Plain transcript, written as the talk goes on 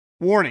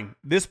Warning,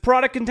 this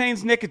product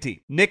contains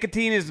nicotine.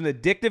 Nicotine is an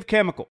addictive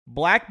chemical.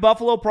 Black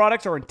Buffalo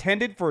products are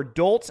intended for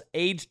adults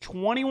aged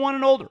 21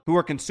 and older who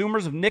are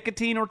consumers of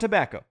nicotine or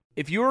tobacco.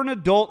 If you're an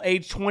adult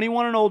aged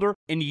 21 and older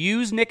and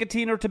use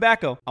nicotine or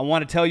tobacco, I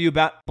want to tell you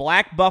about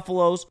Black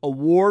Buffalo's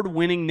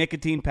award-winning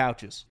nicotine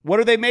pouches. What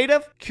are they made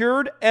of?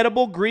 Cured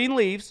edible green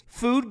leaves,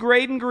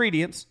 food-grade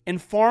ingredients,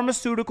 and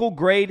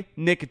pharmaceutical-grade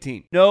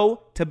nicotine.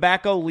 No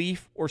tobacco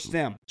leaf or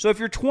stem. So if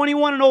you're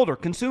 21 and older,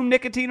 consume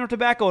nicotine or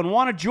tobacco, and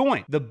want to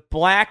join the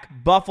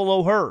Black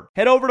Buffalo herd,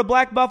 head over to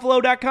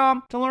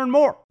blackbuffalo.com to learn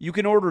more. You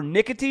can order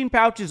nicotine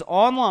pouches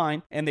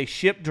online, and they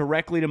ship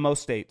directly to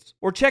most states.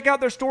 Or check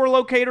out their store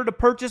locator to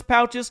purchase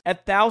pouches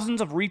at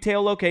thousands of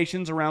retail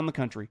locations around the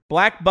country.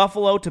 Black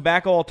Buffalo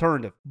Tobacco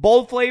Alternative.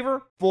 Bold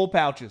flavor, full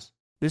pouches.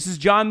 This is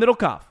John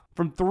Middlecoff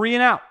from 3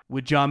 and Out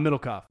with John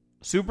Middlecoff.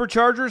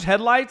 Superchargers,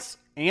 headlights,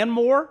 and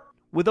more.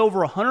 With over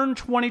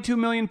 122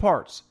 million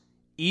parts,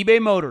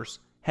 eBay Motors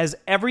has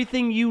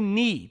everything you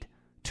need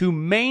to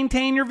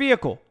maintain your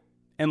vehicle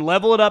and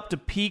level it up to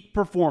peak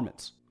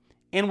performance.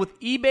 And with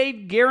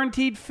eBay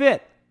Guaranteed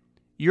Fit,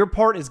 your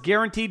part is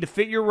guaranteed to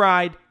fit your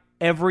ride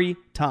every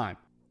time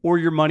or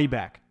your money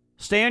back.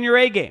 Stay on your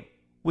A game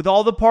with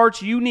all the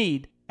parts you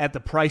need at the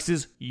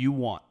prices you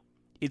want.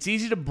 It's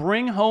easy to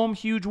bring home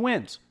huge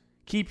wins.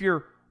 Keep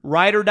your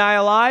ride or die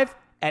alive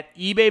at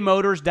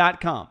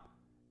ebaymotors.com.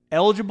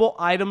 Eligible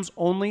items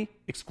only.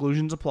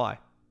 Exclusions apply.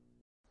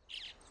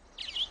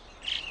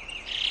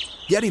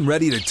 Getting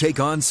ready to take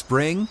on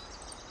spring?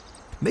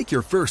 Make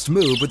your first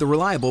move with the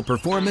reliable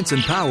performance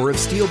and power of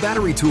Steel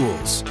battery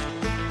tools.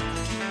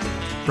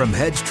 From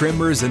hedge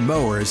trimmers and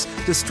mowers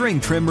to string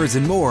trimmers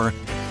and more,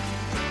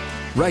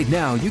 right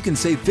now you can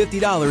save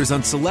 $50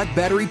 on select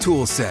battery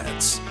tool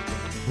sets.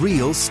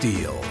 Real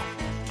Steel.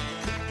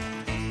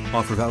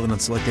 Offer valid on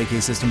select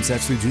AK system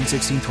sets through June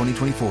 16,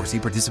 2024. See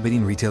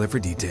participating retailer for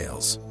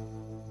details.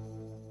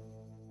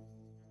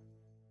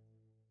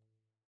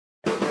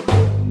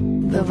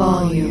 The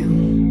volume.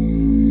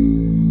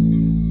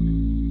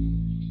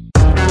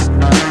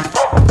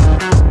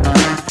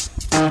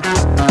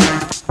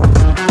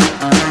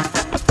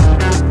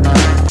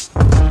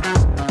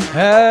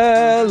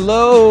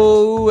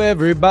 Hello,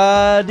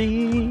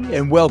 everybody,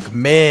 and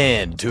welcome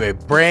in to a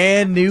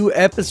brand new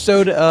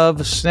episode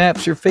of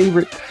Snaps, your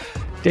favorite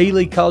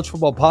daily college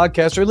football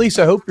podcast, or at least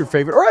I hope your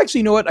favorite. Or actually,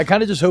 you know what? I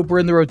kind of just hope we're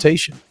in the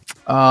rotation.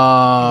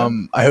 I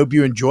hope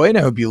you enjoy it.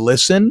 I hope you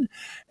listen.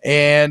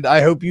 And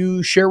I hope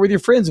you share with your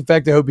friends. In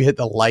fact, I hope you hit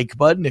the like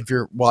button if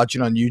you're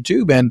watching on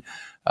YouTube. And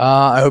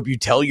I hope you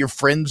tell your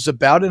friends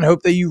about it. And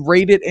hope that you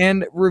rate it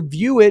and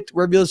review it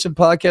wherever you listen to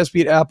podcasts,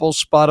 be it Apple,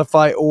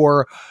 Spotify,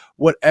 or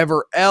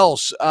whatever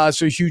else.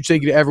 So a huge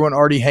thank you to everyone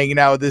already hanging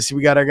out with us.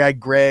 We got our guy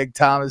Greg,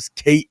 Thomas,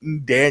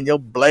 Caton, Daniel,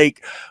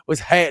 Blake. What's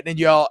happening,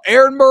 y'all?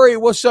 Aaron Murray,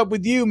 what's up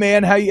with you,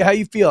 man? How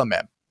you feeling,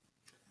 man?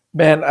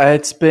 Man,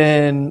 it's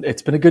been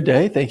a good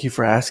day. Thank you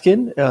for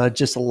asking.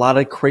 Just a lot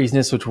of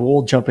craziness, which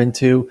we'll jump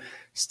into.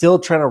 Still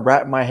trying to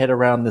wrap my head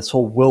around this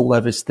whole Will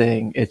Levis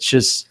thing. It's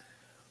just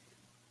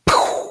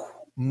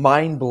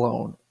mind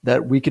blown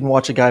that we can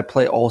watch a guy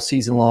play all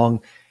season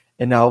long,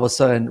 and now all of a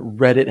sudden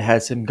Reddit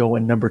has him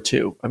going number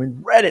 2. I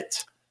mean,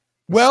 Reddit.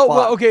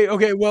 Okay.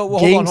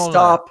 Hold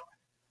GameStop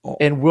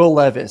and Will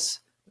Levis.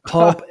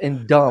 Pump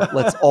and dump.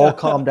 Let's all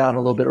calm down a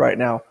little bit right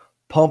now.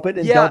 Pump it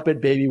and dump it,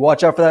 baby.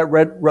 Watch out for that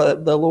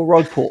the little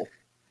rug pull.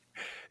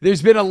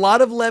 There's been a lot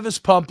of Levis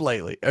pump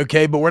lately,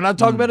 okay? But we're not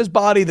talking about his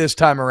body this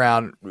time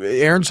around.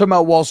 Aaron's talking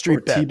about Wall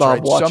Street bets,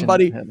 right?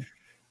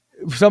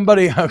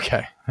 Somebody,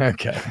 okay.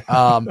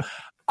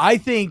 I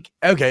think,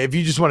 if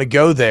you just want to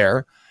go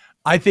there,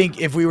 I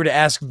think if we were to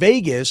ask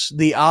Vegas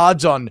the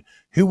odds on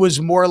who was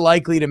more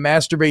likely to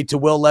masturbate to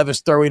Will Levis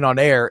throwing on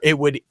air, it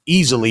would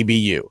easily be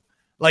you.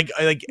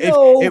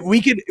 If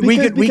we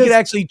could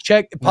actually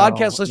check,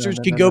 podcast listeners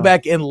could go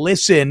back and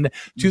listen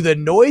to the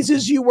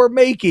noises you were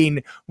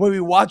making when we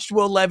watched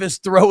Will Levis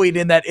throwing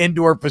in that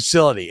indoor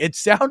facility. It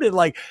sounded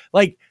like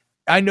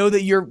I know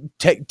that you're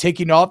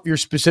taking off your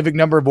specific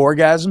number of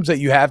orgasms that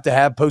you have to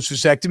have post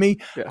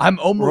vasectomy. Yeah, I'm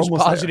almost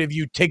positive there.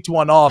 You ticked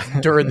one off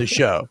during the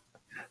show.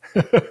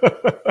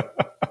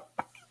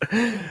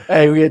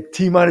 Hey, we had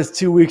T-minus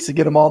 2 weeks to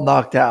get them all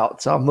knocked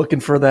out, so I'm looking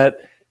for that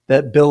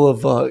bill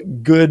of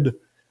good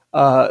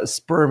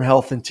sperm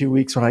health in 2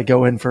 weeks when I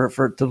go in for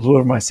to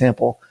deliver my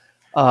sample.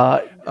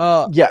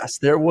 Yes,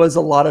 there was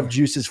a lot of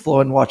juices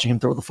flowing watching him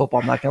throw the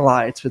football. I'm not gonna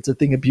lie, it's a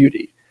thing of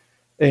beauty,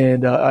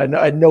 and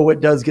I know it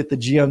does get the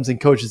GMs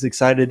and coaches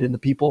excited and the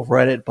people of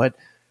Reddit, but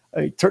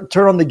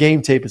turn on the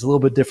game tape, it's a little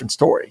bit different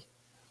story.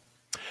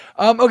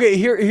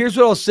 Here's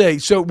what I'll say.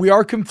 So we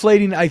are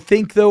conflating, I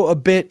think, though, a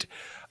bit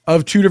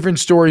of two different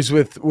stories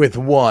with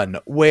one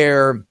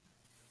where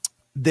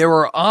there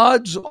are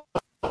odds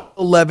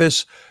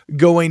Levis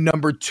going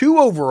number 2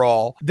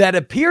 overall that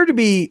appear to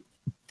be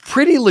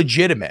pretty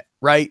legitimate,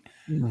 right?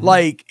 Mm-hmm.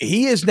 Like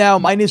he is now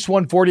minus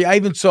 140. I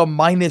even saw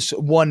minus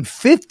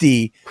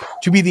 150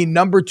 to be the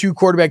number 2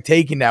 quarterback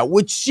taken now,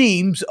 which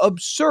seems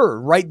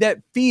absurd, right?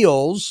 That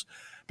feels,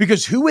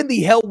 because who in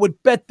the hell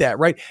would bet that,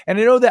 right? And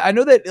I know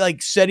that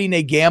like setting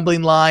a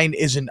gambling line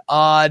is an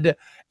odd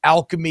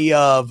alchemy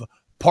of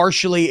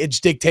partially it's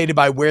dictated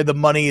by where the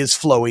money is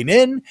flowing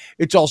in.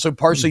 It's also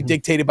partially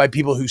dictated by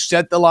people who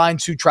set the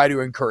lines, who try to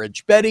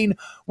encourage betting.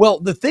 Well,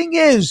 the thing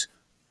is,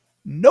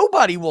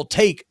 nobody will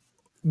take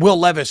Will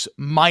Levis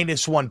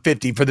minus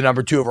 150 for the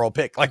number 2 overall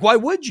pick. Like, why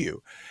would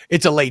you?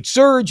 It's a late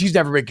surge. He's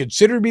never been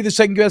considered to be the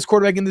second best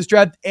quarterback in this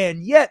draft,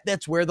 and yet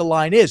that's where the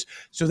line is.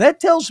 So that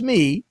tells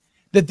me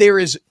that there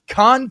is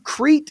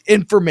concrete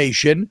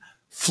information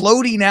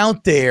floating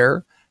out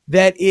there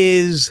that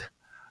is,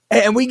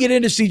 and we get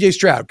into CJ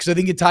Stroud because I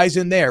think it ties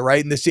in there,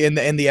 right? And the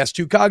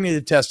S2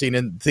 cognitive testing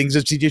and things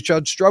that CJ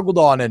Stroud struggled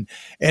on, and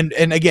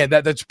again,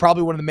 that's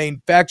probably one of the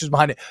main factors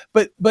behind it.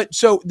 But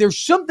so there's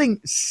something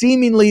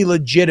seemingly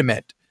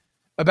legitimate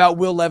about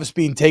Will Levis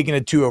being taken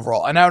at 2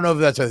 overall, and I don't know if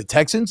that's the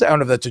Texans, I don't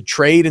know if that's a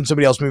trade and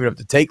somebody else moving up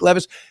to take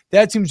Levis.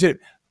 That seems to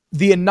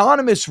the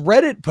anonymous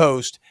Reddit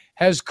post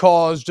has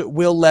caused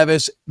Will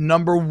Levis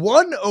number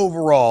 1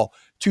 overall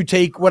to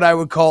take what I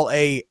would call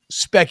a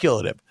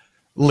speculative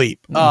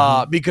leap,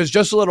 because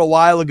just a little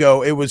while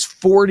ago it was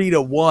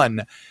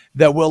 40-1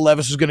 that Will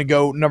Levis was going to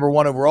go number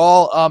 1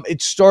 overall.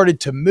 It started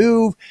to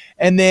move,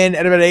 and then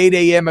at about 8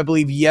 a.m. I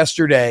believe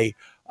yesterday,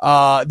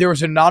 there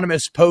was an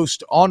anonymous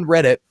post on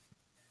Reddit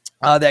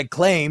that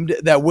claimed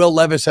that Will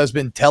Levis has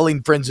been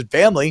telling friends and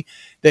family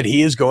that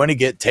he is going to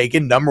get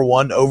taken number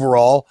 1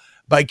 overall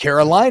by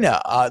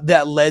Carolina.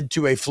 That led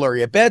to a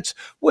flurry of bets,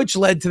 which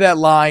led to that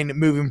line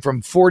moving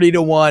from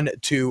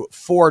 40-1 to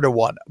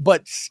 4-1.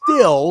 But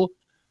still,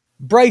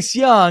 Bryce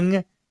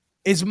Young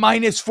is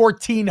minus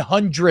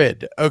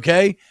 1,400.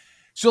 Okay.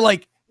 So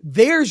like,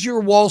 there's your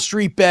Wall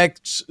Street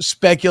bets,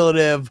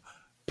 speculative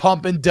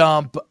pump and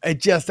dump. I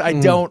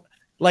don't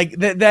like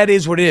that. That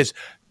is what it is.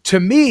 To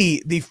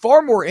me, the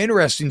far more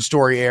interesting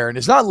story, Aaron,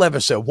 is not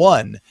Levis at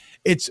 1.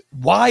 It's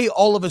why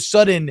all of a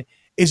sudden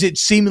is it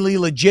seemingly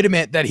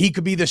legitimate that he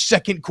could be the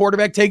second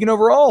quarterback taken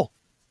overall?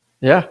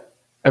 Yeah.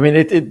 I mean,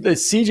 it's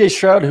CJ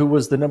Stroud, who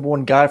was the number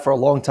 1 guy for a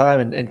long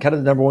time and kind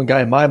of the number 1 guy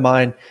in my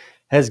mind,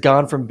 has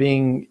gone from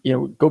being,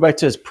 go back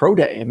to his pro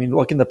day. I mean,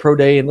 looking at the pro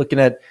day and looking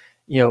at,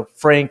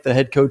 Frank, the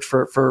head coach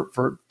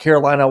for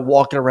Carolina,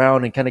 walking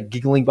around and kind of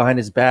giggling behind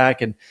his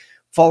back and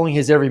following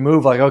his every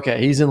move. Like, okay,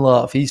 he's in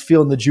love. He's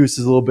feeling the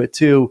juices a little bit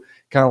too,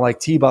 kind of like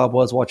T-Bob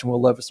was watching Will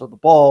Levis throw the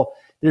ball.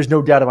 There's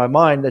no doubt in my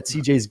mind that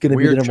CJ is going to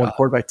be the number 1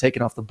 quarterback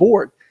taken off the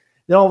board.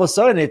 Then all of a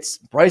sudden it's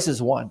Bryce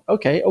is 1.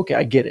 Okay,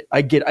 I get it.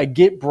 I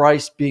get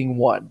Bryce being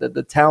 1.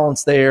 The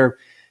talent's there.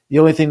 The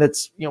only thing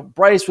that's,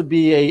 Bryce would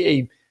be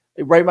a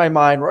right in my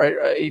mind, right,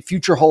 a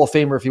future Hall of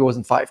Famer if he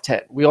wasn't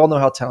 5'10". We all know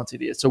how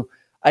talented he is. So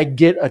I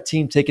get a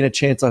team taking a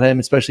chance on him,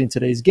 especially in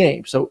today's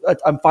game. So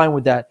I'm fine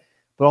with that.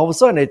 But all of a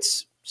sudden,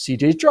 it's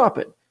CJ's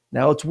dropping.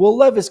 Now it's Will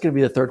Levis going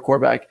to be the 3rd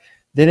quarterback.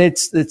 Then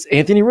it's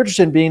Anthony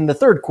Richardson being the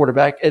 3rd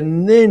quarterback,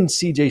 and then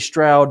CJ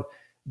Stroud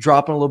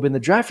dropping a little bit in the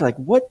draft. You're like,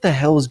 what the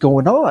hell is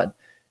going on?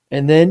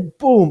 And then,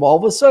 boom, all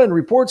of a sudden,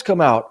 reports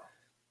come out.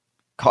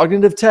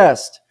 Cognitive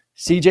test.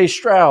 CJ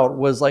Stroud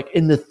was like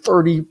in the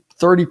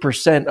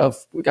 30% of,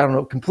 I don't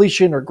know,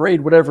 completion or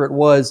grade, whatever it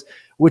was,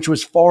 which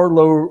was far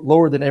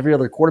lower than every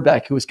other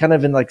quarterback who was kind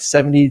of in like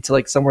 70 to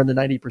like somewhere in the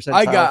 90%.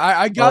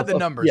 I got the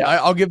numbers. Yeah.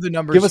 I'll give the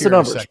numbers. Give us the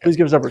numbers. Please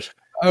give us numbers.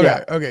 Okay.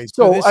 Yeah. Okay.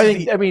 So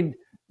I mean,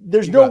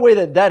 there's no way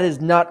that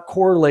is not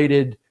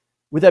correlated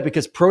with that,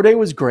 because Pro Day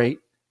was great.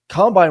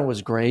 Combine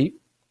was great.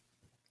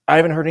 I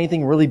haven't heard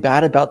anything really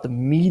bad about the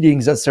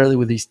meetings necessarily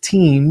with these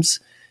teams.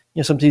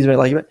 Some teams may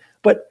like it,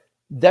 but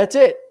that's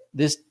it.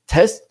 This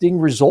testing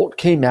result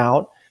came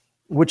out,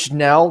 which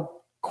now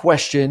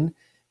question,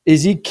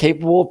 is he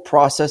capable of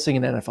processing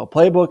an NFL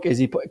playbook? Is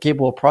he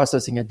capable of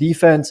processing a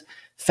defense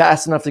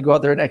fast enough to go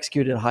out there and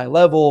execute at a high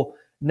level?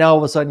 Now, all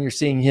of a sudden, you're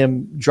seeing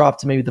him drop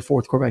to maybe the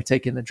 4th quarterback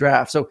taken in the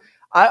draft. So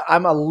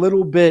I'm a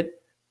little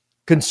bit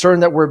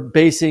concerned that we're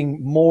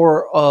basing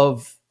more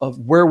of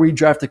where we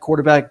draft a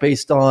quarterback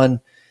based on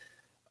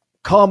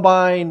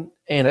combine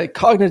and a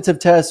cognitive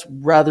test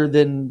rather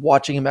than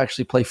watching him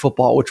actually play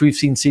football, which we've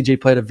seen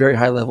CJ play at a very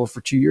high level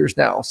for 2 years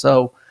now.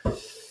 So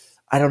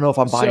I don't know if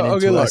I'm buying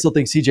into it. I still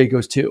think CJ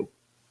goes 2.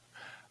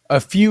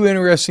 A few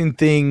interesting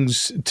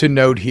things to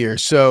note here.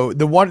 So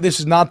this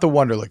is not the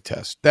Wonderlic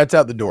test. That's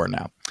out the door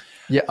now.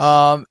 Yes.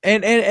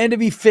 And to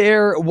be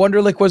fair,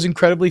 Wonderlic was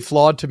incredibly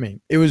flawed to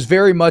me. It was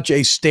very much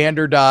a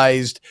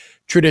standardized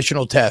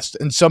traditional test,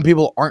 and some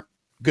people aren't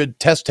good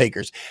test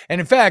takers. And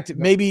in fact,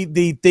 maybe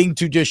the thing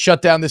to just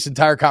shut down this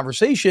entire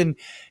conversation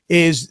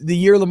is the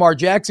year Lamar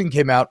Jackson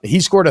came out, he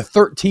scored a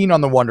 13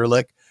 on the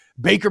Wonderlic.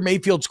 Baker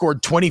Mayfield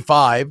scored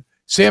 25,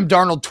 Sam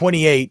Darnold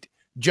 28,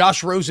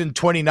 Josh Rosen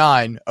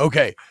 29.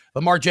 Okay,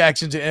 Lamar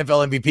Jackson's an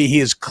NFL MVP. He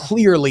is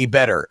clearly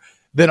better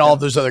than all of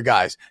those other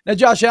guys. Now,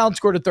 Josh Allen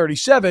scored a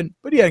 37,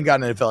 but he hadn't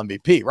gotten an NFL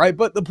MVP, right?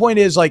 But the point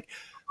is, like,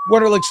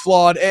 Wonderlic's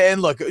flawed.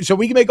 And look, so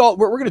we can make we're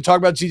going to talk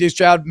about CJ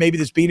Stroud, maybe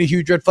this being a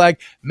huge red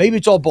flag. Maybe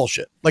it's all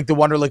bullshit, like the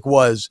Wonderlic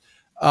was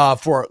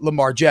for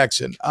Lamar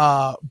Jackson.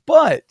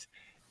 But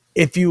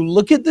if you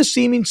look at the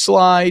seeming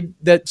slide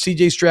that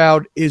CJ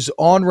Stroud is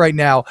on right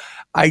now,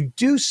 I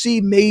do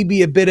see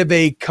maybe a bit of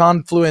a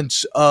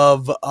confluence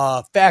of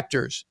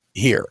factors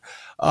here.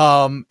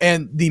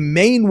 And the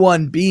main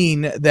one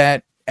being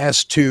that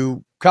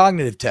S2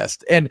 cognitive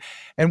test. And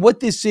what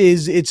this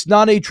is, it's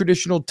not a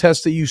traditional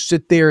test that you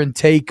sit there and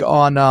take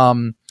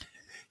on,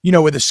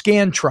 with a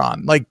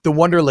Scantron, like the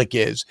Wonderlic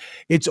is.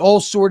 It's all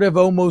sort of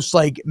almost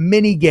like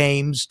mini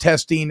games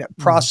testing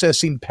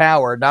processing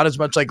power, not as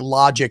much like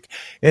logic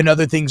and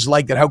other things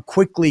like that. How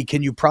quickly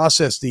can you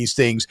process these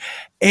things?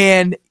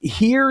 And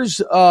there's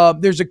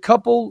a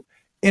couple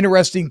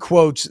interesting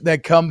quotes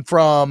that come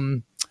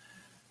from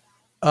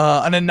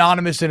an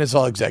anonymous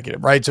NFL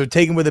executive, right? So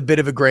taken with a bit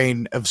of a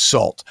grain of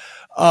salt.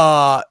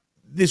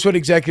 This one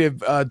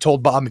executive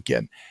told Bob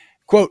McGinn,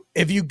 quote,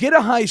 if you get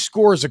a high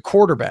score as a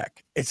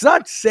quarterback, it's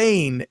not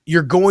saying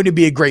you're going to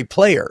be a great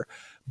player,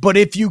 but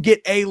if you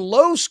get a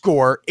low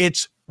score,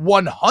 it's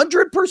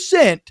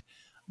 100%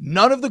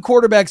 none of the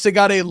quarterbacks that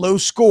got a low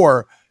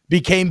score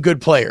became good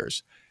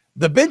players.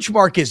 The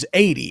benchmark is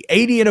 80.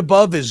 80 and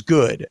above is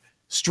good.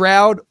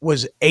 Stroud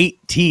was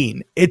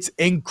 18. It's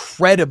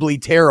incredibly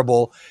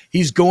terrible.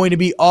 He's going to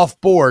be off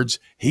boards.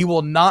 He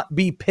will not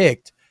be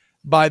picked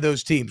by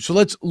those teams. So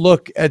let's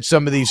look at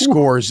some of these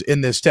scores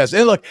in this test.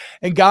 And look,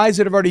 and guys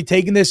that have already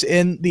taken this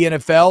in the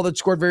NFL that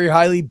scored very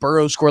highly.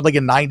 Burrow scored like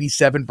a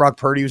 97. Brock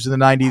Purdy was in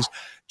the 90s.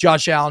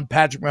 Josh Allen,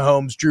 Patrick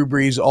Mahomes, Drew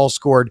Brees all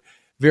scored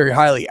very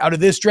highly. Out of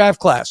this draft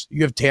class,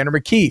 you have Tanner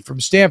McKee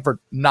from Stanford,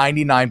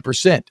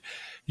 99%.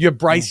 You have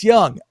Bryce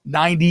Young,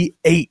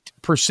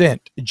 98%.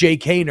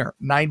 Jake Haener,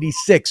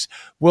 96%.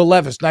 Will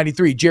Levis,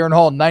 93%. Jaron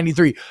Hall,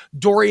 93%.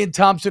 Dorian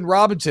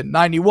Thompson-Robinson,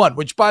 91%,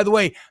 which, by the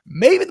way,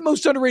 maybe the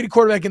most underrated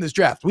quarterback in this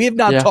draft. We have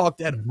not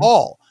talked at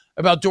all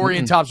about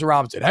Dorian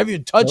Thompson-Robinson. Haven't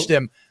even touched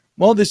him.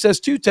 Well, this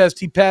S2 test,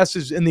 he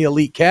passes in the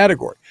elite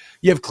category.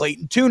 You have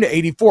Clayton Tune at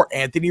 84,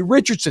 Anthony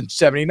Richardson,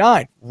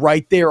 79,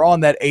 right there on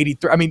that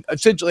 83. I mean,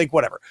 essentially, like,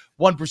 whatever.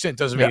 1%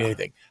 doesn't mean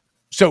anything.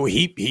 So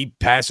he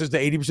passes the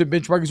 80%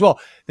 benchmark as well.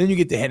 Then you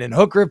get to Hendon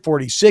Hooker at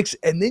 46,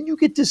 and then you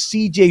get to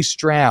CJ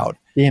Stroud.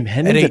 Damn,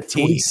 Hendon at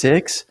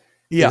 46?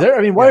 Yeah.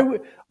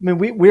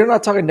 We're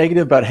not talking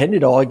negative about Hendon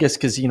at all, I guess,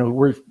 because,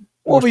 we're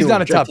he's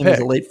not a top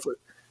pick.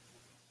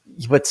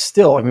 But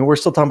still, we're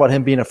still talking about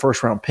him being a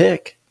first-round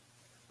pick.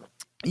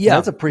 Yeah. And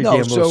that's a pretty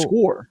damn low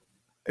score.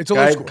 It's a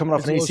low score. Coming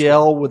off an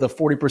ACL with a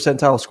 40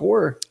 percentile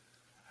score.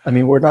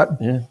 We're not.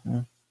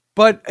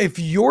 But if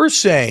you're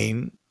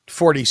saying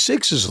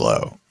 46 is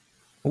low,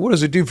 what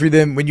does it do for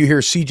them when you hear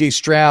CJ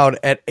Stroud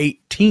at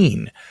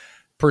 18%,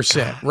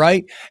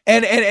 right?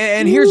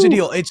 And here's the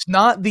deal. It's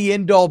not the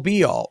end all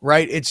be all,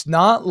 right? It's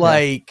not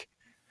like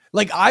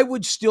I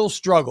would still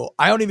struggle.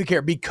 I don't even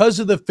care because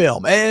of the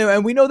film.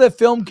 And we know that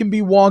film can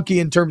be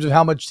wonky in terms of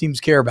how much teams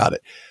care about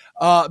it.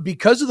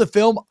 Because of the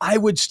film, I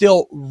would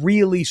still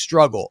really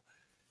struggle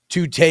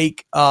to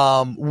take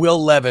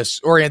Will Levis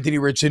or Anthony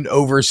Richardson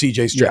over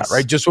CJ Stroud,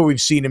 right? Just what we've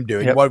seen him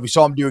doing, what we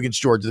saw him do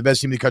against Georgia, the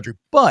best team in the country.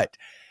 But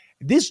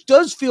this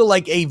does feel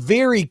like a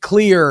very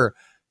clear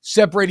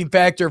separating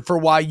factor for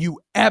why you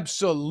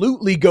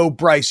absolutely go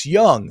Bryce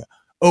Young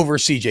over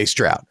CJ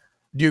Stroud.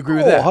 Do you agree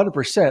with that?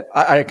 100%.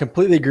 I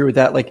completely agree with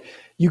that. Like,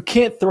 you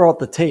can't throw out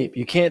the tape.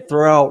 You can't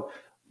throw out,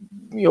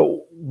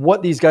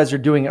 what these guys are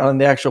doing on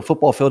the actual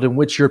football field in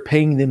which you're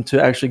paying them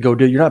to actually go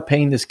do. You're not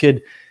paying this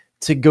kid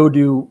to go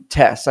do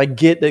tests. I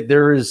get that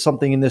there is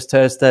something in this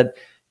test that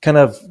kind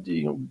of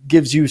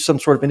gives you some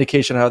sort of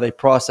indication of how they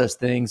process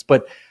things,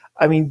 but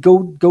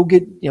go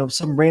get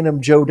some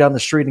random Joe down the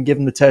street and give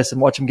him the test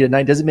and watch him get a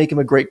 9. Doesn't make him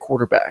a great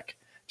quarterback.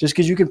 Just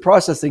because you can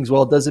process things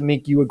well doesn't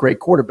make you a great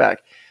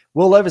quarterback.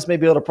 Will Levis may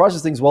be able to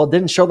process things well. It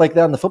didn't show like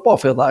that on the football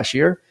field last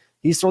year.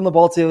 He's throwing the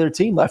ball to the other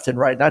team left and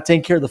right, not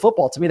taking care of the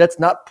football. To me, that's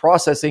not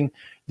processing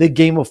the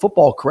game of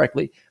football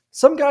correctly.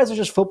 Some guys are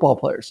just football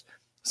players.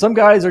 Some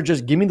guys are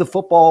just, give me the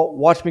football,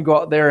 watch me go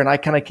out there, and I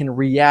kind of can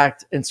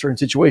react in certain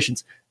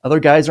situations. Other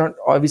guys aren't,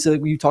 obviously,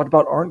 like you talked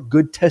about, aren't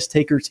good test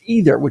takers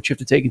either, which you have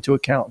to take into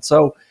account.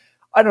 So,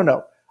 I don't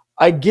know.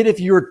 I get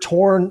if you're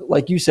torn,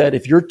 like you said,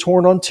 if you're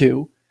torn on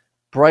 2,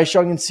 Bryce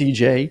Young and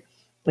CJ,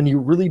 and you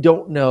really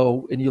don't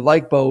know, and you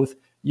like both,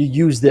 you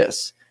use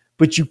this.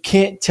 But you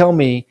can't tell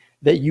me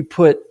that you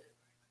put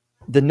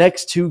the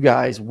next 2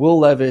 guys, Will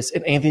Levis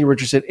and Anthony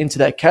Richardson, into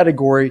that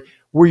category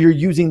where you're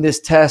using this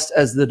test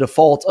as the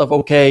default of,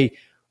 okay,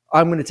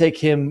 I'm going to take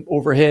him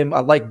over him. I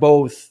like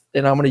both,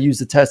 and I'm going to use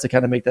the test to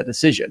kind of make that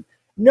decision.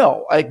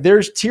 No,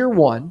 there's tier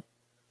 1,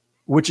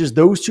 which is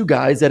those 2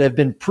 guys that have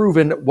been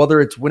proven, whether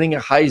it's winning a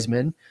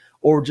Heisman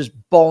or just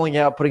balling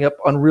out, putting up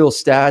unreal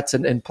stats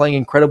and playing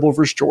incredible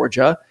versus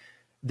Georgia,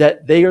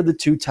 that they are the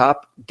 2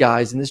 top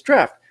guys in this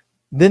draft.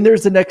 Then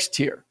there's the next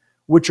tier,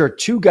 which are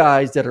 2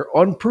 guys that are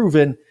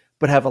unproven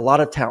but have a lot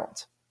of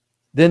talent.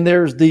 Then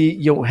there's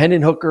the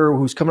Hendon Hooker,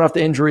 who's coming off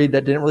the injury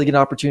that didn't really get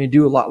an opportunity to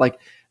do a lot. Like,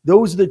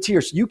 those are the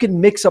tiers. You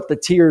can mix up the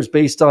tiers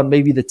based on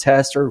maybe the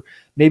test, or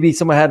maybe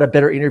someone had a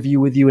better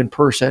interview with you in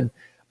person.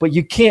 But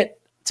you can't,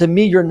 to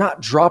me, you're not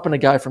dropping a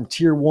guy from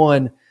tier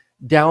 1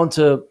 down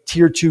to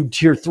tier 2,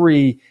 tier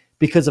 3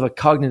 because of a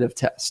cognitive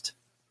test.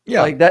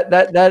 Yeah. Like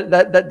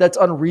that's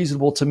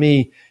unreasonable to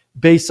me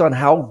based on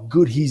how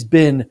good he's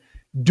been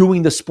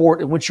doing the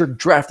sport in which you're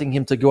drafting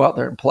him to go out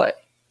there and play.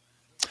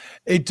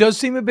 It does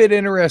seem a bit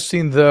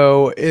interesting,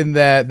 though, in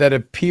that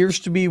appears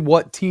to be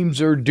what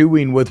teams are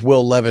doing with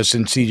Will Levis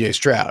and CJ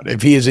Stroud,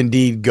 if he is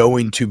indeed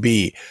going to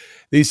be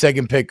the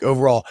second pick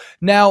overall.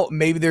 Now,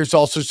 maybe there's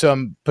also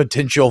some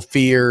potential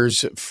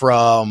fears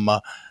from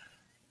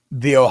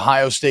the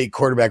Ohio State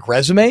quarterback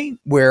resume,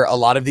 where a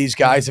lot of these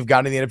guys have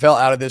gotten in the NFL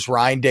out of this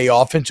Ryan Day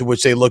offense in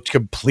which they looked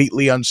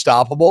completely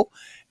unstoppable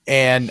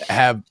and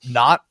have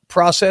not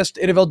processed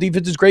NFL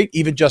defenses great.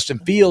 Even Justin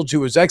Fields, who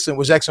was excellent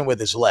with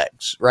his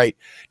legs, right?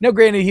 Now,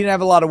 granted, he didn't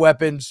have a lot of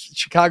weapons.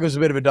 Chicago's a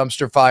bit of a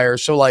dumpster fire.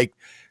 So, like,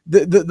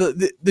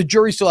 the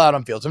jury's still out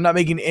on Fields. I'm not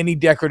making any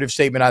decorative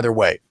statement either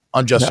way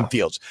on Justin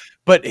Fields.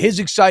 But his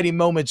exciting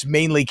moments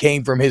mainly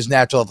came from his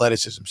natural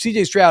athleticism.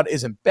 CJ Stroud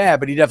isn't bad,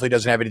 but he definitely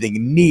doesn't have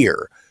anything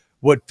near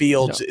what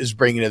Fields is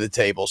bringing to the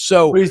table.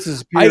 So he's a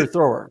superior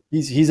thrower.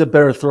 He's a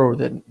better thrower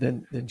than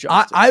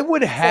Justin. I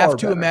would have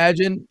to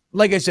imagine,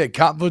 like I said,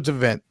 confidence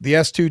event, the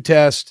S2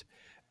 test,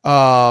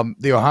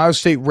 the Ohio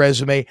State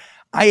resume.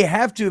 I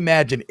have to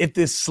imagine if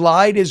this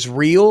slide is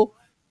real,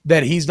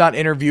 that he's not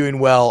interviewing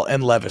well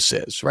and Levis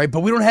is, right?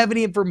 But we don't have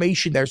any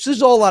information there. So this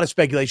is all a lot of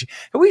speculation.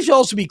 And we should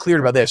also be clear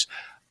about this.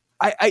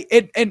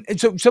 And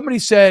so somebody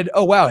said,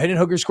 oh, wow, Hendon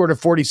Hooker scored a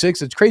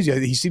 46. It's crazy.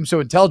 He seems so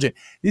intelligent.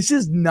 This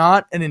is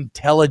not an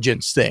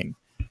intelligence thing.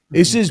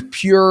 This is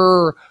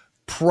pure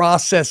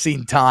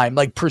processing time,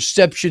 like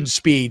perception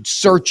speed,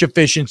 search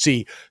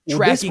efficiency,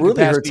 tracking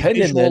capacity,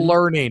 visual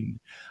learning,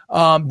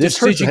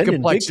 decision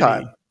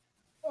complexity.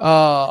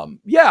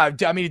 Yeah,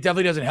 I mean, it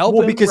definitely doesn't help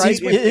him, because right?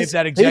 If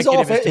that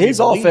executive his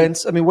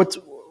offense, I mean,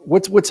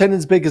 what's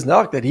Hendon's biggest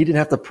knock? That he didn't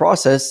have to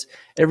process.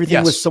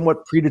 Everything was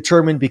somewhat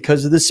predetermined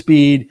because of the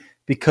speed,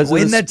 because of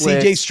the that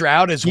splits. CJ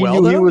Stroud as well, He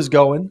knew though? he was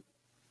going.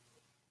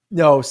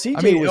 No,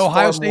 CJ was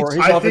Ohio far State's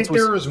more. I think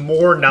there was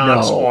more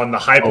knocks on the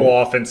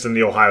Heupel offense than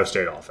the Ohio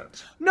State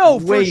offense. No,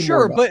 for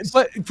sure, but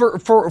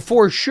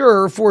for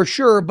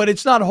sure, but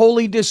it's not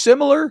wholly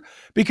dissimilar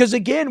because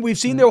again, we've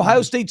seen the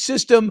Ohio State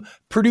system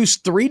produce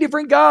 3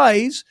 different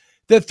guys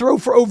that throw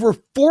for over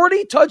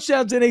 40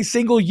 touchdowns in a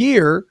single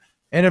year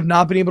and have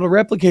not been able to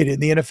replicate it in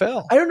the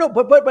NFL. I don't know,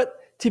 but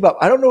T-Bob,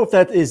 I don't know if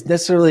that is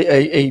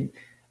necessarily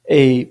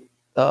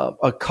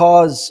a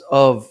cause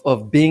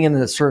of being in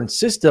a certain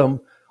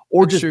system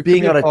or just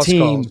being on a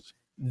team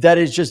that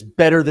is just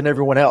better than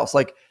everyone else.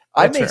 Like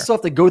I may still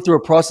have to go through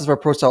a process of our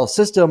pro style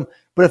system,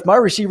 but if my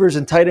receivers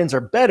and tight ends are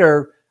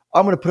better,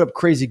 I'm going to put up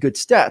crazy good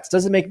stats.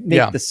 Doesn't make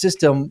the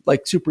system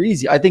like super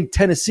easy. I think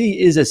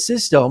Tennessee is a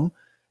system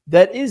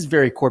that is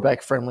very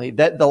quarterback friendly,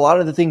 that a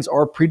lot of the things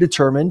are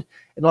predetermined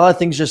and a lot of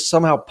things just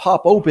somehow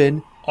pop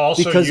open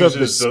also because of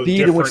the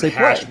speed in which they play.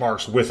 Hash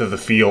marks width of the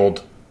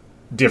field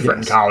different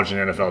in college and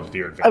NFL to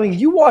your advantage. I mean,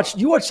 you watch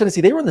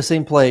Tennessee, they run the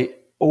same play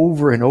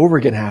over and over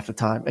again half the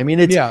time. I mean,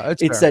 it's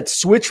that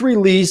switch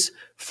release,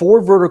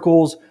 4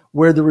 verticals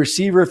where the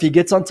receiver, if he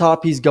gets on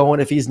top, he's going.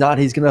 If he's not,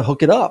 he's going to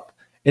hook it up.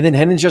 And then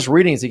Hendon's just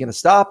reading, is he going to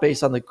stop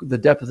based on the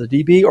depth of the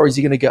DB or is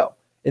he going to go?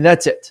 And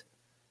that's it.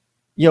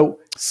 You know,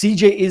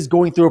 CJ is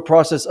going through a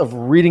process of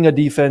reading a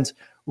defense,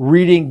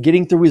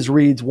 getting through his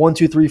reads, 1,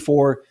 2, 3,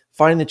 4,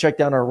 finding the check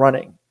down or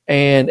running.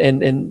 And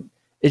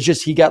it's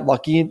just he got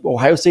lucky.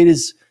 Ohio State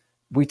is,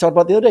 we talked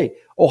about the other day,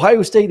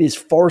 Ohio State is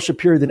far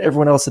superior than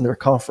everyone else in their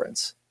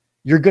conference.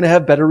 You're going to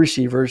have better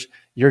receivers.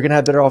 You're going to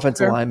have better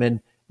offensive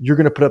linemen. You're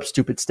going to put up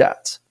stupid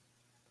stats.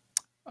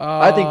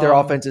 I think their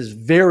offense is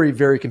very,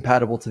 very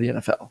compatible to the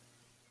NFL.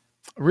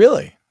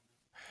 Really?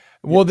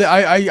 Well,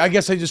 I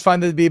guess I just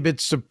find that to be a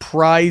bit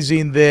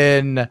surprising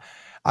then.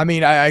 I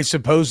mean, I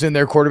suppose in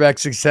their quarterback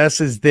success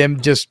is them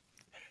just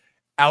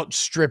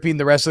outstripping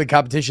the rest of the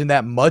competition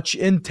that much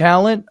in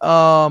talent.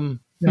 I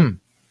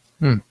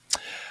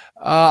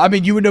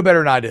mean, you would know better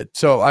than I did.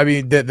 So, I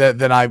mean,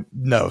 than I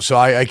know. So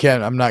I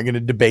can't, I'm not going to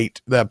debate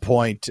that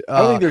point. I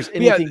don't think there's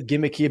anything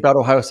gimmicky about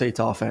Ohio State's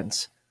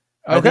offense.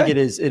 I think it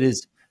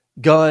is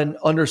gun,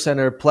 under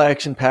center, play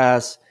action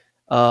pass.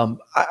 I'm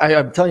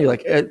telling you,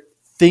 like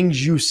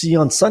things you see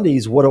on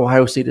Sundays, what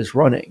Ohio State is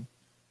running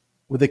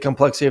with the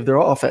complexity of their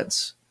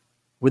offense,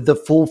 with the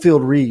full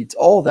field reads,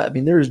 all that. I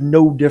mean, there is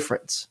no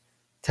difference.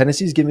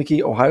 Tennessee's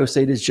gimmicky. Ohio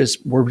State is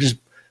we're just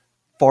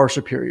far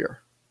superior.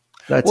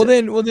 Well,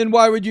 then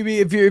why would you be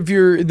if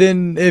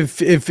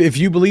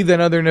you believe that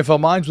in other NFL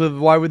minds,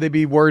 why would they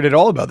be worried at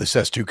all about this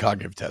S2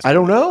 cognitive test? I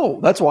don't know.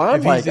 That's why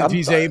if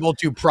he's able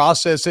to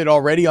process it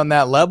already on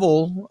that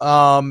level,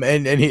 and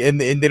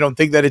they don't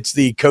think that it's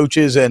the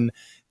coaches and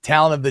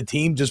talent of the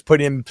team just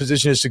put him in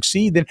position to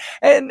succeed. Then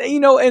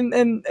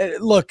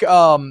look,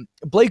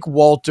 Blake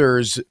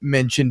Walters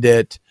mentioned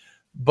it,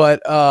 but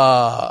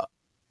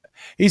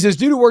he says,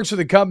 due to works for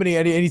the company,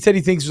 and he said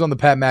he thinks it's on the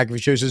Pat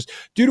McAfee show. He says,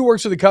 due to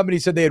works for the company,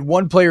 said they had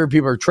one player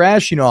people are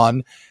trashing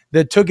on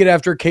that took it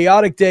after a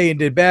chaotic day and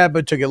did bad,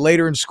 but took it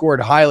later and scored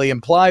highly,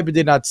 implied, but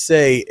did not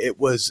say it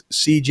was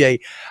CJ.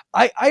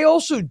 I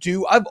also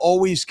do. I've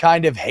always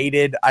kind of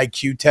hated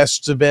IQ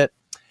tests a bit.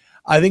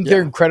 I think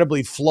they're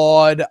incredibly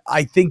flawed.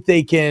 I think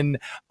they're,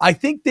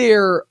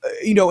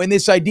 in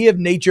this idea of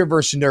nature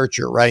versus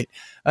nurture, right?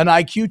 An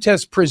IQ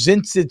test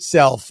presents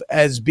itself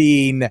as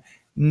being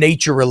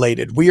nature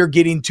related. We are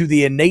getting to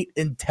the innate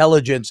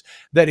intelligence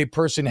that a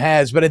person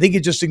has, but I think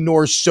it just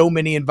ignores so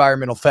many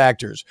environmental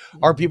factors.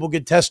 Are people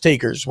good test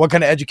takers? What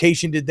kind of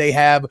education did they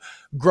have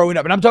growing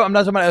up? And I'm not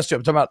talking about S2,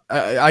 I'm talking about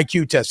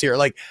IQ tests here.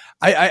 Like,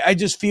 I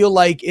just feel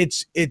like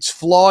it's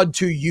flawed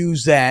to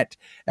use that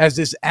as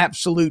this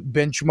absolute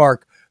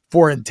benchmark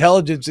for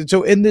intelligence. And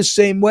so in this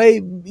same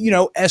way,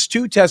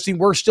 S2 testing,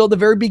 we're still at the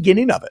very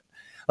beginning of it.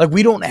 Like,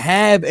 we don't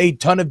have a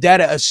ton of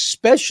data,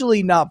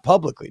 especially not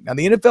publicly. Now,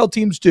 the NFL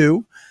teams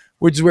do,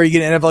 which is where you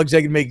get an NFL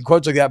executive making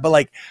quotes like that. But,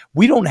 like,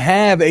 we don't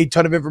have a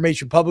ton of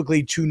information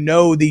publicly to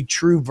know the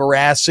true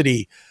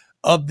veracity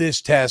of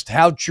this test.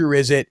 How true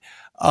is it?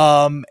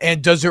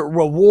 And does it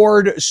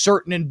reward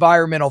certain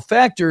environmental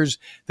factors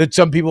that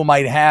some people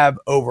might have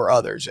over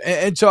others?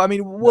 And so, I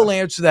mean, we'll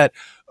answer that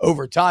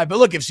over time. But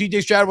look, if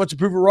CJ Stroud wants to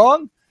prove it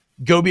wrong,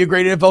 go be a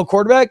great NFL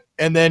quarterback,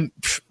 and then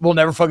we'll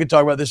never fucking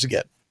talk about this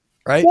again.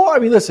 Right. Well, I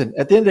mean, listen,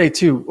 at the end of the day,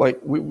 too, like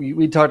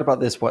we talked about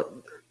this,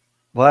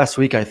 last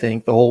week, I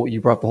think,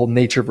 you brought up the whole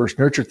nature versus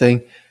nurture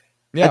thing.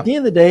 Yeah. At the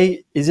end of the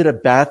day, is it a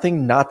bad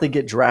thing not to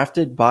get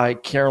drafted by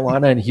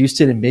Carolina and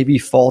Houston and maybe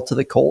fall to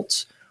the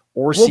Colts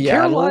or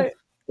Seattle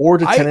or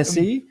to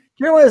Tennessee?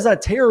 Carolina's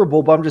not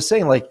terrible, but I'm just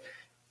saying, like,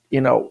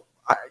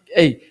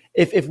 hey,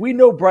 if we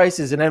know Bryce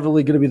is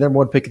inevitably going to be the number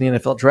one pick in the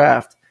NFL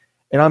draft,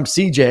 and I'm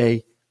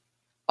CJ,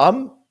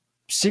 I'm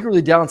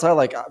secretly downside,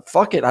 like,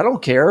 fuck it, I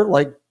don't care.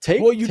 Like,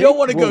 you don't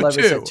want to go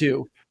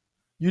two.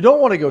 You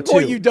don't want to go two.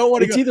 Well, you don't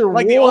want to go. It's go. Either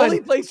like one. The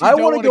only place I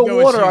want to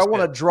go one, or I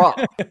want to to drop.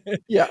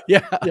 Yeah.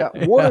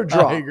 One or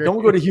drop.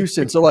 Don't go to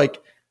Houston. So, like,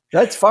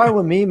 that's fine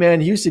with me, man.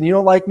 Houston, you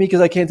don't like me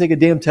because I can't take a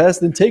damn test.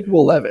 Then take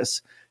Will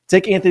Levis.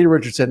 Take Anthony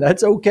Richardson.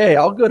 That's okay.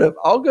 I'll go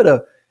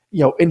to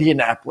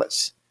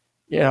Indianapolis.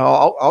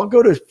 I'll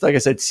go to, like I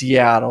said,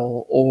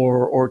 Seattle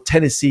or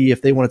Tennessee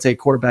if they want to take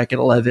quarterback at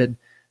 11.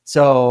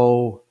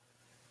 So.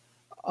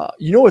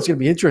 What's going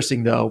to be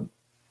interesting, though,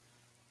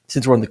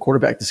 since we're in the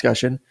quarterback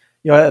discussion,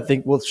 I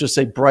think let's just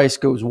say Bryce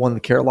goes 1 to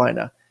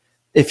Carolina.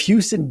 If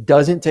Houston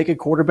doesn't take a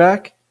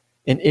quarterback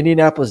and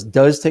Indianapolis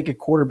does take a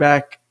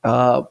quarterback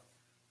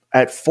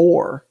at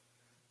 4,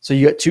 so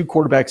you got 2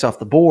 quarterbacks off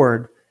the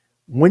board,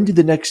 when do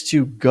the next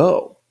 2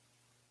 go?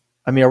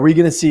 I mean, are we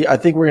going to see – I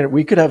think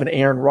we could have an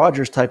Aaron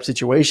Rodgers type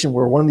situation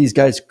where one of these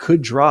guys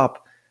could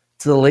drop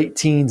to the late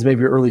teens,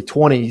 maybe early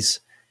 20s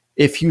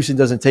if Houston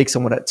doesn't take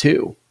someone at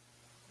 2.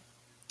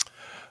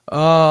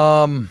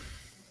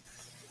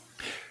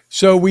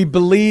 So we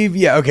believe,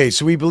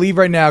 so we believe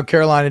right now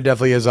Carolina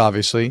definitely is,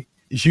 obviously.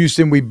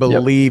 Houston we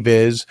believe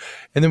is,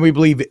 and then we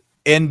believe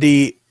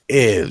Indy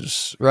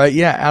is, right?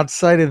 Yeah,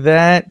 outside of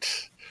that,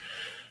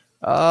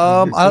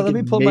 let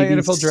me pull my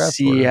NFL draft.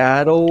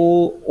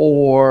 Seattle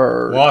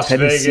or Las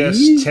Tennessee?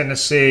 Vegas,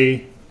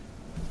 Tennessee.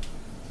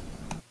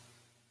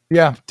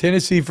 Yeah,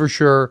 Tennessee for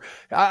sure.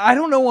 I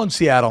don't know on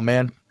Seattle,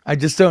 man. I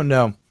just don't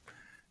know.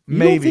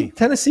 Maybe. You don't think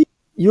Tennessee?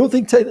 You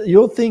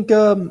don't think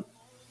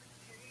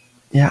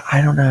yeah,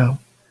 I don't know.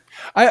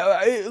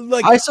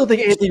 I still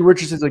think Anthony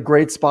Richardson's a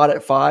great spot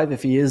at 5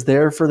 if he is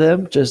there for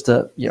them, just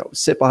to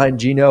sit behind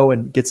Geno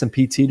and get some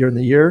PT during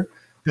the year.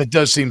 That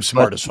does seem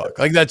smart as fuck.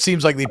 Like, that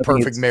seems like the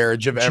perfect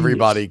marriage of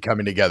everybody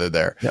coming together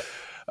there. Yep.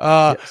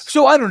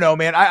 So I don't know,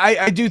 man.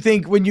 I do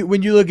think when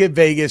you look at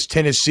Vegas,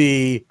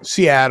 Tennessee,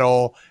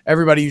 Seattle,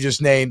 everybody you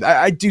just named,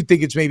 I do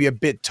think it's maybe a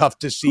bit tough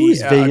to see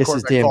Who's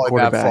Vegas' damn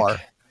quarterback. That far.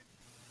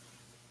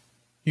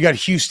 You got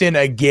Houston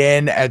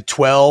again at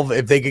 12.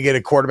 If they could get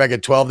a quarterback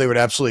at 12, they would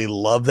absolutely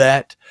love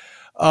that.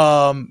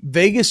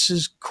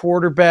 Vegas's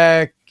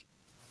quarterback.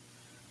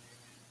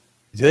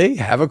 Do they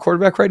have a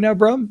quarterback right now,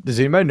 Brum? Does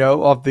anybody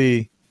know off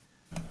the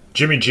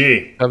Jimmy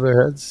G? Of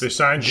their heads? They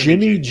signed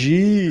Jimmy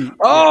G.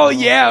 Oh,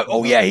 yeah.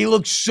 Oh, yeah. He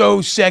looked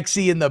so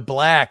sexy in the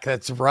black.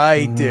 That's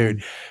right,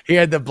 dude. He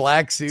had the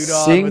black suit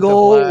on.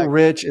 Single,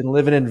 rich, and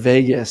living in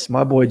Vegas.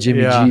 My boy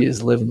Jimmy G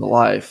is living the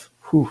life.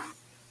 Whew.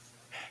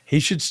 He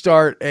should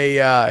start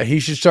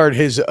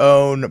his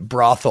own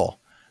brothel,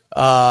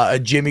 a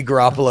Jimmy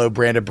Garoppolo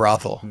branded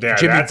brothel. Yeah,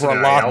 Jimmy that's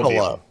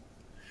Garoppolo.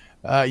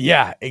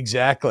 Yeah,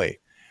 exactly.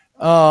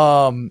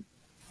 Andy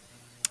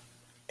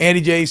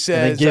J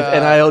says, and give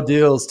NIL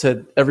deals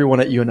to everyone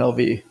at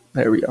UNLV.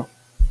 There we go.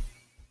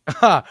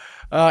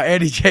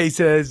 Andy J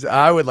says,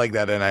 I would like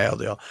that NIL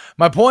deal.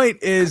 My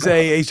point is,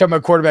 he's talking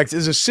about quarterbacks,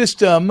 is a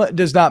system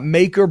does not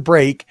make or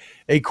break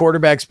a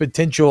quarterback's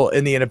potential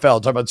in the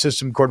NFL. Talking about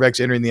system quarterbacks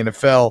entering the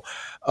NFL.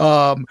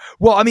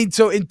 Well, I mean,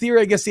 so in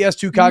theory, I guess the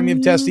S2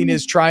 cognitive testing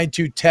is trying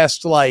to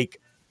test, like,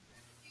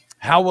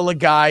 how will a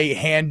guy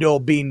handle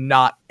being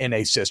not in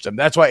a system?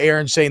 That's why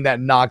Aaron's saying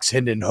that knocks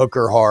Hendon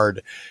Hooker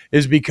hard,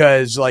 is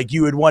because, like,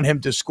 you would want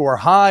him to score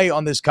high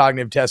on this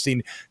cognitive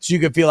testing so you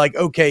could feel like,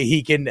 okay,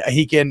 he can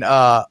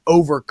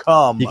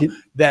overcome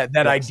that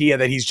idea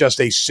that he's just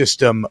a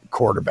system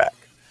quarterback.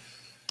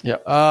 Yeah.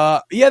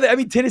 I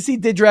mean, Tennessee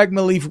did drag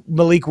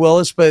Malik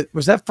Willis, but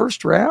was that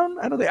first round?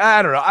 I don't know.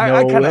 I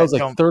kind of was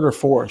like third or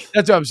fourth.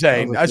 That's what I'm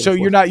saying. Like so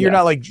you're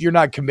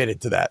not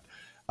committed to that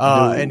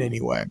in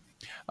any way.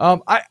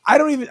 I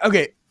don't even.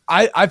 Okay.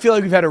 I feel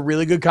like we've had a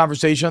really good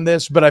conversation on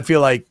this, but I feel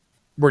like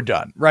we're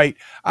done. Right.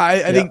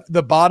 I think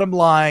the bottom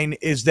line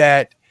is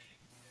that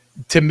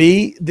to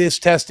me, this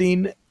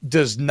testing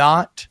does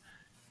not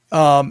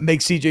make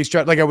CJ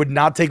Stroud. Like I would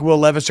not take Will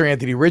Levis or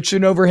Anthony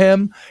Richardson over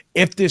him.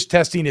 If this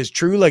testing is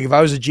true, like if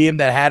I was a GM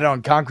that had it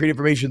on concrete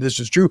information, this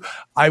is true,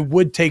 I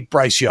would take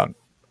Bryce Young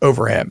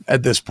over him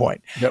at this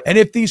point. Yep. And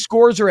if these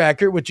scores are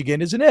accurate, which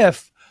again is an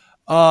if,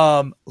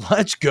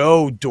 let's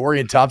go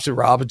Dorian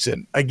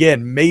Thompson-Robinson.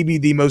 Again, maybe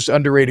the most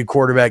underrated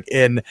quarterback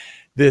in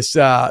this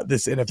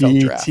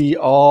NFL draft.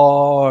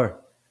 DTR.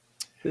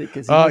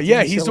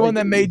 He's the one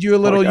that made you a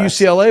little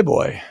UCLA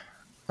boy.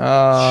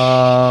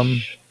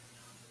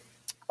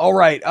 All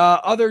right.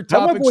 Other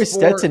topics. How my boy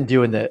Stetson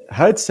doing that?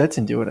 How did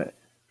Stetson doing it?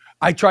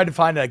 I tried to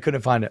find it. I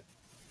couldn't find it.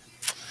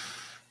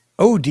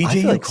 Oh,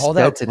 DJ, you called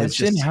out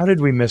Clemson? How did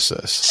we miss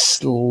this?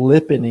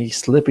 Slippy.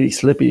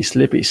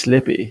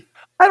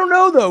 I don't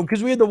know, though,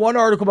 because we had the one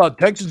article about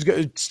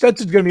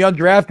Stetson's going to be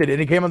undrafted, and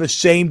it came on the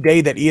same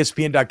day that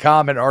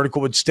ESPN.com had an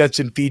article with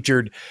Stetson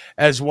featured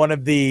as one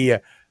of the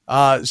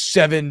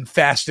 7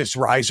 fastest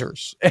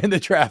risers in the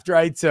draft,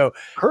 right? So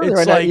currently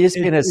right now,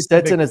 ESPN has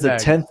Stetson as the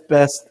 10th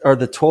best or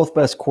the 12th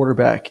best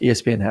quarterback.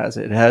 ESPN has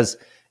it. It has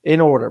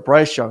in order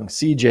Bryce Young,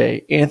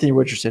 CJ, Anthony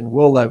Richardson,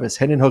 Will Levis,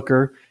 Hendon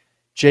Hooker,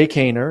 Jay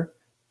Kaner,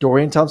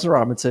 Dorian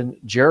Thompson-Robinson,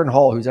 Jaron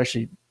Hall, who's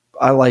actually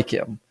I like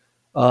him,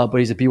 but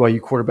he's a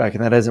BYU quarterback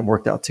and that hasn't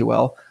worked out too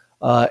well.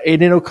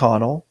 Aiden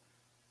O'Connell,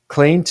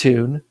 Clayton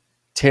Tune,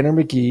 Tanner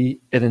McGee,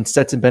 and then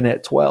Stetson Bennett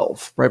at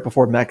 12, right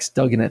before Max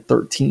Duggan at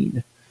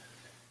 13.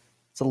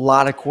 It's a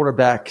lot of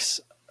quarterbacks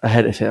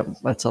ahead of him.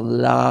 That's a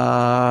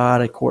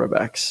lot of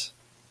quarterbacks.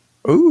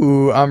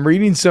 Ooh, I'm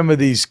reading some of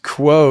these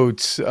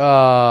quotes.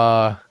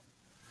 And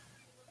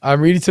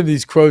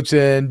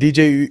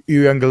DJ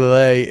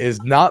Uiagalelei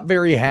is not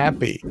very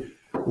happy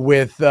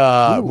with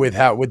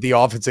the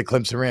offense that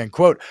Clemson ran.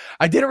 Quote,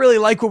 I didn't really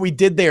like what we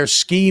did there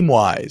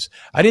scheme-wise.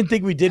 I didn't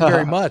think we did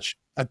very much.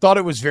 I thought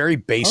it was very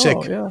basic.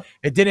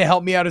 It didn't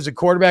help me out as a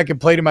quarterback and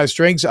play to my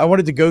strengths. I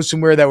wanted to go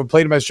somewhere that would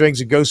play to my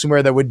strengths and go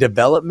somewhere that would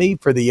develop me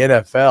for the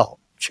NFL.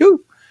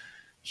 Choo.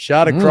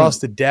 Shot across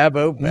the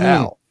Dabo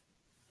bow.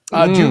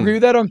 Do you agree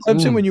with that on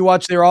Clemson when you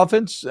watch their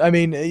offense? I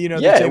mean,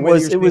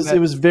 it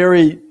was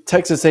very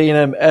Texas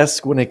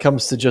A&M-esque when it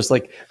comes to just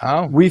like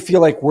we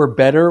feel like we're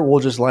better.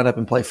 We'll just line up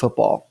and play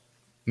football.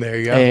 There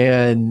you go.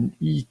 And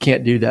you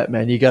can't do that,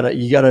 man. You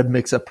gotta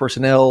mix up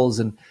personnels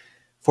and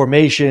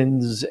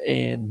formations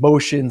and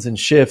motions and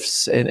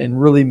shifts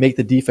and really make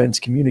the defense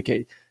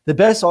communicate. The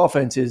best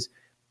offense is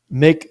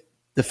make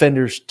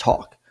defenders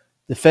talk.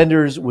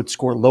 Defenders would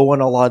score low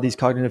on a lot of these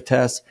cognitive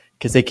tests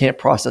because they can't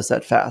process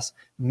that fast.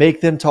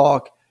 Make them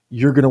talk.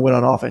 You're going to win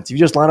on offense. If you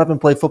just line up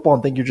and play football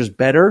and think you're just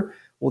better,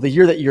 well, the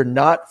year that you're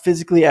not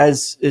physically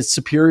as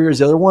superior as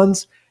the other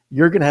ones,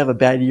 you're going to have a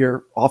bad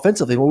year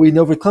offensively. What we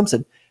know with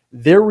Clemson,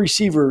 their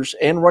receivers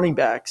and running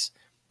backs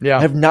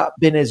have not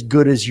been as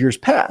good as years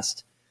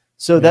past.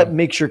 So that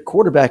makes your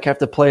quarterback have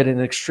to play at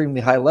an extremely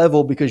high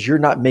level because you're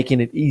not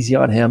making it easy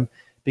on him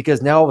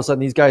because now all of a sudden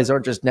these guys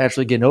aren't just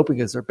naturally getting open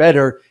because they're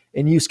better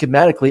and you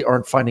schematically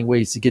aren't finding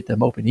ways to get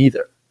them open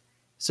either.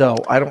 So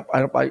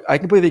I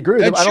completely agree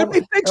with him. I don't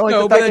like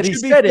the fact that he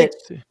said it.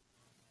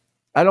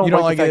 I don't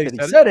like the fact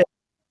that he said it.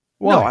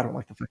 Why? No, I don't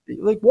like the fact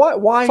that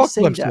why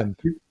say that?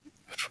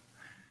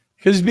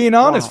 Because he's being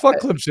honest, fuck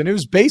Clemson. It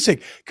was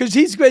basic. Because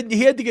he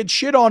had to get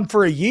shit on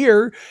for a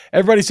year.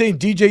 Everybody's saying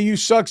DJU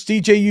sucks,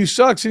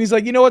 and he's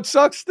like, you know what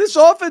sucks? This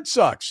offense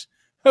sucks.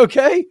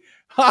 Okay,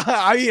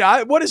 I mean,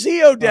 what does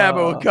he owe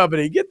Dabo and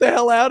company? Get the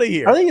hell out of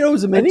here. I think he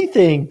owes him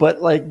anything,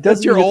 but like,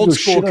 that's your old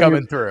school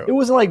coming through. It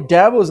wasn't like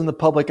Dabo's in the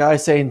public eye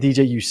saying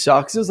DJU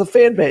sucks. It was the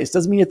fan base.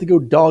 Doesn't mean you have to go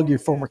dog your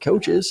former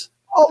coaches.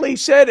 All he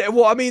said,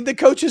 well, I mean, the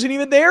coach isn't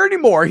even there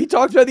anymore. He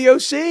talked about the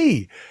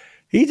OC.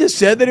 He just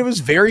said that it was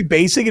very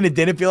basic and it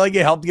didn't feel like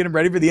it helped get him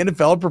ready for the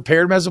NFL and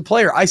prepare him as a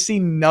player. I see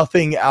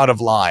nothing out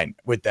of line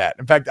with that.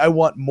 In fact, I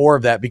want more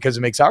of that because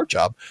it makes our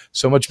job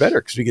so much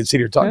better because we can sit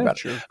here talking about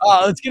it.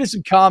 Let's get into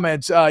some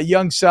comments.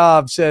 Young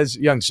Save says,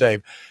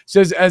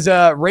 as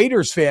a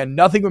Raiders fan,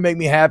 nothing would make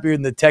me happier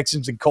than the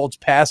Texans and Colts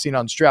passing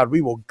on Stroud.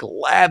 We will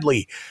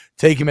gladly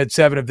take him at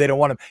 7 if they don't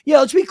want him. Yeah,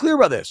 let's be clear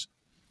about this.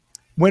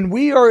 When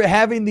we are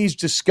having these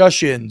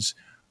discussions,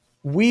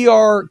 we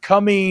are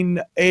coming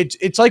 –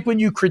 it's like when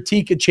you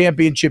critique a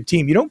championship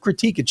team. You don't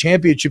critique a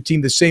championship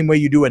team the same way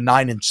you do a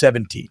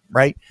 9-7 team,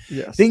 right?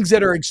 Yes. Things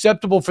that are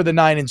acceptable for the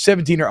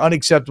 9-7 team are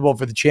unacceptable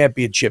for the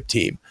championship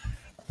team.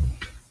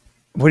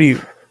 What do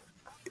you –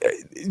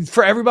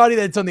 for everybody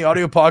that's on the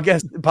audio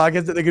podcast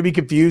that they're going to be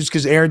confused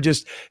because Aaron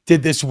just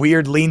did this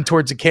weird lean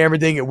towards the camera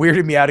thing. It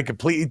weirded me out. It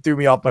completely threw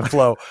me off my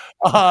flow.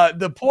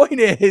 The point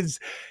is,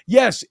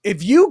 yes,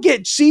 if you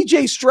get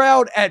CJ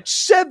Stroud at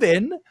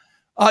 7 –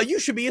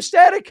 you should be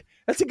ecstatic.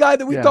 That's a guy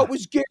that we thought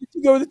was guaranteed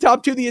to go to the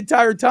top 2 the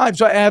entire time.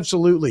 So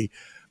absolutely.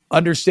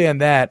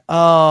 understand that.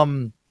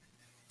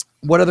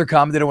 What other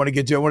comment did I want to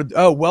get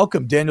to?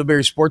 Welcome, Daniel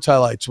Berry Sports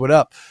Highlights. What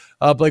up?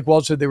 Blake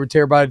Walsh said they were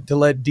terrified to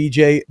let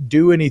DJ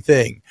do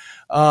anything.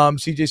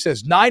 CJ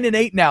says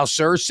 9-8 now,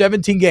 sir.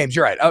 17 games.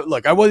 You're right.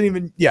 Look, I wasn't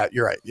even. Yeah,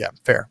 you're right. Yeah,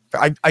 fair.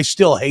 I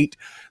still hate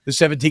the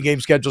 17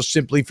 game schedule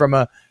simply from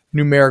a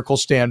numerical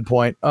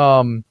standpoint.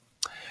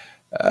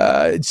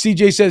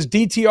 CJ says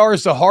DTR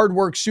is the hard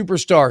work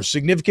superstar.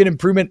 Significant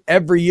improvement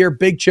every year.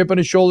 Big chip on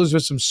his shoulders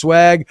with some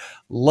swag.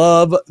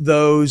 Love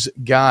those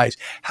guys.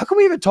 How come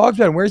we haven't talked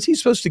about him? Where is he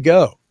supposed to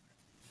go?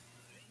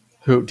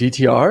 Who,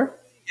 DTR?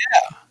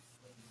 Yeah.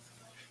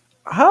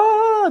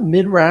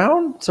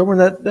 Mid-round, somewhere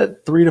in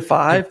that 3 to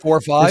 5. Like 4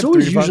 or 5. It's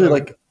always usually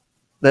like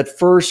that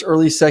first,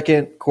 early,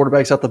 second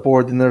quarterback's out the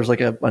board. Then there's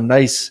like a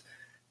nice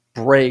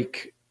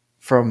break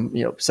from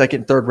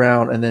second, third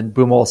round, and then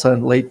boom, all of a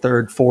sudden, late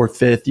third, fourth,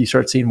 fifth, you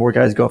start seeing more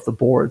guys go off the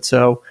board.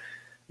 So,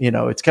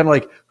 it's kind of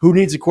like who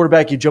needs a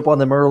quarterback? You jump on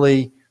them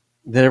early,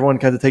 then everyone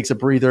kind of takes a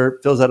breather,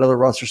 fills out other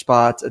roster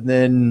spots, and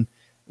then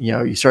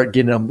you start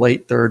getting them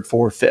late third,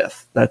 fourth,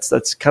 fifth.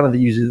 That's kind of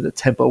usually the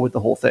tempo with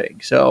the whole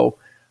thing. So.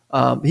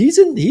 I like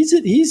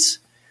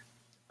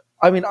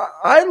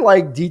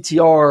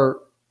DTR.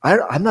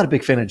 I'm not a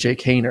big fan of Jake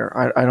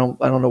Haener. I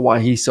don't know why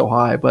he's so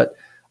high, but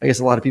I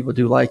guess a lot of people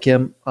do like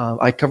him.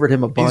 I covered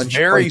him a bunch. He's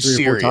very 3 or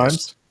 4 serious.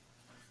 times.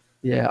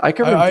 Yeah, I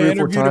covered him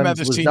 3 or 4 times. I interviewed him at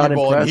the Senior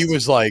Bowl, and he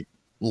was like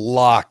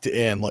locked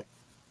in.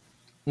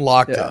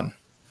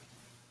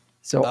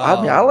 So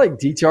I like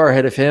DTR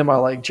ahead of him. I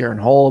like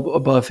Jaron Hall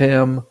above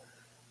him.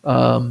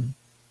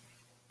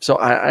 So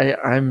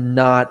I'm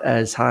not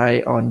as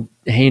high on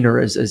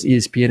Haener as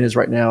ESPN is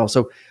right now.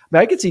 So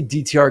I could see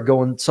DTR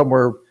going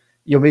somewhere,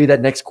 maybe that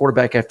next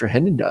quarterback after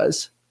Hendon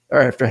does, or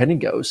after Hendon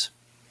goes.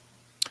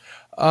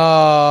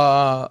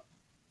 I'll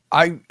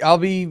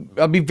be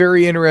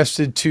very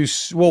interested to.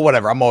 Well,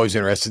 whatever. I'm always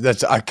interested.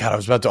 I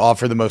was about to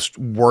offer the most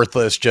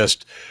worthless,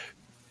 just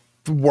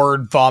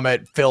word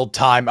vomit filled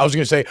time. I was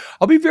going to say,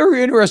 I'll be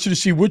very interested to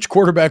see which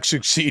quarterbacks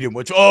succeed and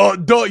which,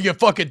 don't you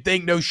fucking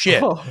think? No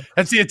shit. Oh.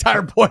 That's the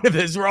entire point of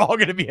this. We're all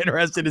going to be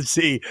interested to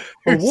see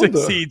who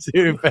succeeds,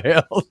 who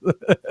fails.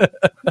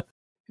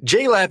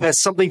 JLab has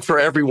something for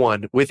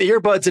everyone with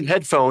earbuds and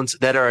headphones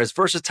that are as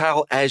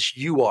versatile as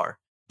you are.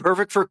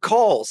 Perfect for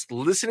calls,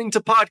 listening to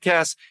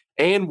podcasts,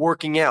 and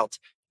working out.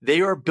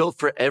 They are built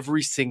for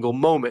every single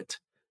moment.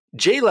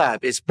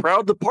 JLab is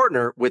proud to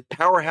partner with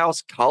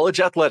Powerhouse College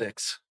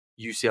Athletics.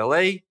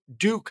 UCLA,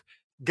 Duke,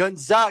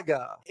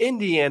 Gonzaga,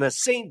 Indiana,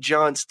 St.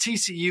 John's,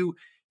 TCU,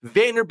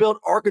 Vanderbilt,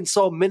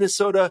 Arkansas,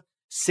 Minnesota,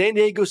 San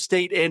Diego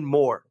State, and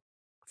more.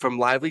 From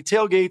lively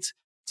tailgates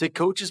to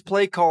coaches'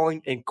 play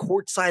calling and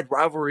courtside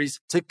rivalries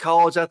to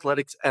college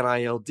athletics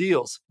NIL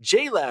deals,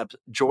 JLab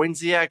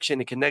joins the action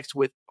and connects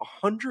with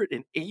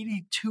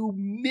 182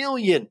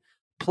 million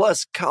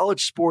plus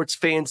college sports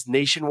fans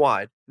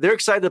nationwide. They're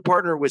excited to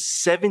partner with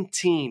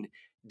 17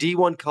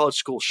 D1 college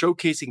schools,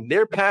 showcasing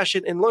their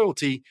passion and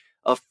loyalty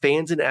of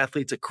fans and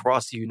athletes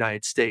across the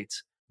United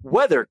States.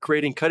 Whether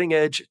creating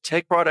cutting-edge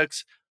tech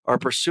products or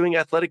pursuing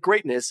athletic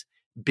greatness,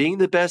 being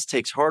the best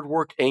takes hard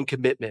work and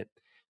commitment.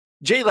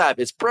 JLab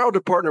is proud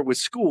to partner with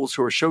schools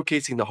who are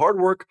showcasing the hard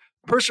work,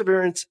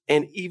 perseverance,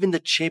 and even the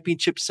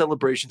championship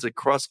celebrations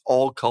across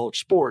all college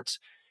sports.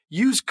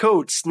 Use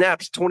code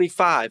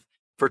SNAPS25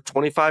 for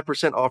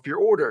 25% off your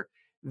order.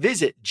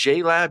 Visit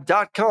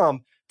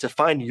jlab.com to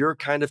find your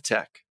kind of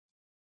tech.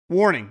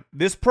 Warning,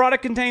 this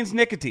product contains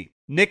nicotine.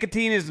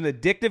 Nicotine is an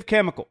addictive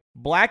chemical.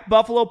 Black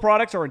Buffalo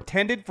products are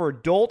intended for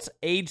adults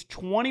aged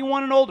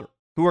 21 and older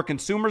who are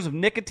consumers of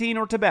nicotine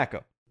or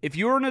tobacco. If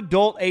you're an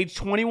adult aged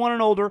 21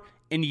 and older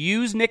and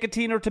use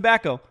nicotine or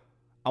tobacco,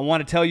 I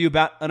want to tell you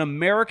about an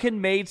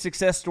American-made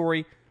success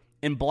story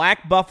in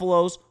Black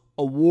Buffalo's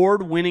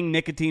award-winning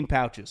nicotine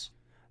pouches.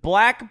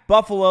 Black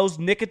Buffalo's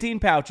nicotine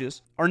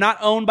pouches are not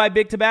owned by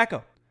Big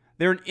Tobacco.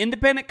 They're an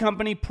independent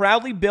company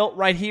proudly built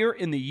right here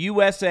in the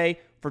USA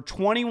for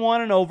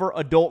 21 and over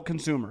adult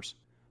consumers.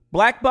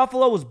 Black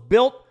Buffalo was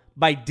built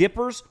by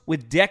dippers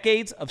with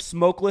decades of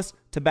smokeless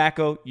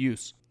tobacco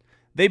use.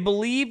 They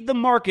believed the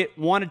market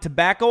wanted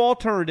tobacco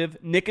alternative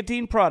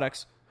nicotine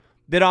products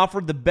that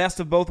offered the best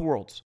of both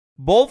worlds.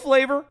 Bold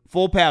flavor,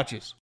 full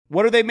pouches.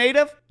 What are they made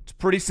of? It's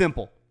pretty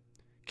simple.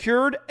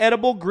 Cured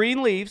edible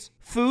green leaves,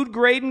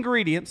 food-grade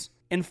ingredients,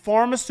 and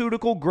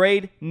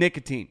pharmaceutical-grade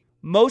nicotine.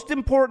 Most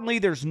importantly,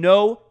 there's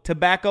no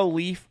tobacco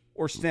leaf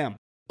or stem.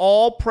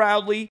 All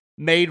proudly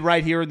made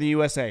right here in the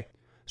USA.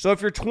 So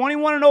if you're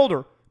 21 and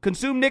older,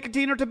 consume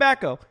nicotine or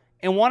tobacco,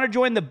 and want to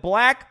join the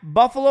Black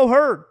Buffalo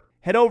herd,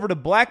 head over to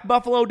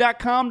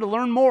blackbuffalo.com to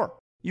learn more.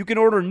 You can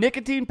order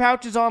nicotine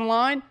pouches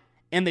online,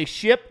 and they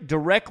ship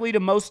directly to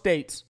most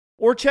states.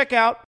 Or check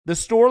out the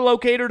store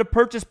locator to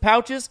purchase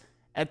pouches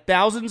at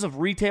thousands of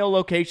retail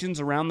locations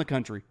around the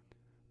country.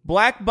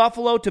 Black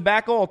Buffalo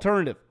Tobacco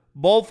Alternative.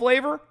 Bold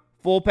flavor,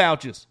 full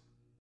pouches.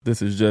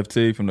 This is Jeff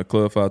T from the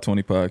Club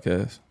 520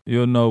 podcast.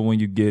 You'll know when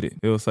you get it.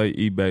 It'll say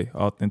eBay,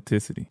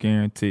 authenticity,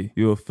 guarantee.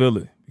 You'll feel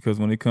it because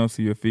when it comes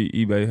to your feet,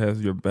 eBay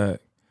has your back.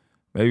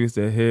 Maybe it's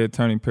that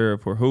head-turning pair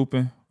for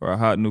hooping or a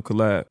hot new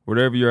collab.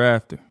 Whatever you're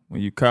after,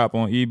 when you cop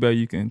on eBay,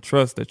 you can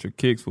trust that your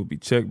kicks will be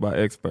checked by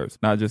experts,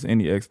 not just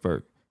any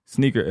expert.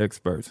 Sneaker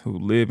experts who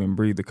live and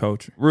breathe the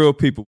culture. Real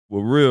people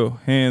with real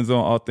hands-on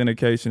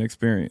authentication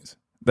experience.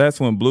 That's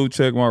when blue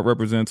checkmark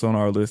represents on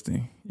our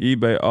listing.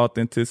 eBay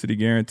Authenticity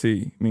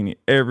Guarantee, meaning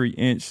every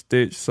inch,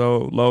 stitch,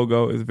 sole,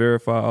 logo is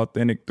verified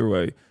authentic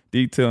through a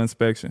detailed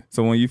inspection.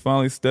 So when you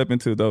finally step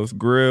into those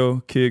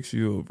grill kicks,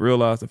 you'll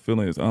realize the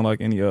feeling is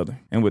unlike any other.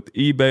 And with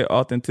eBay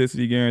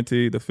Authenticity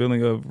Guarantee, the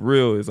feeling of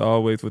real is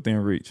always within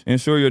reach.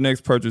 Ensure your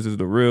next purchase is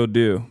the real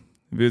deal.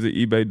 Visit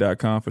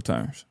ebay.com for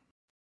terms.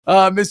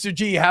 Mr.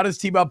 G, how does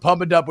T-Bob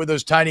pump it up with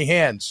those tiny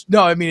hands?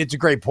 No, I mean, it's a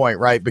great point,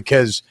 right?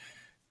 Because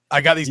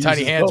I got these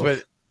tiny hands,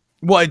 but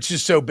it's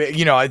just so big.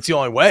 It's the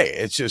only way.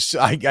 It's just,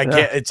 I can't,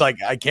 it's like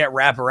I can't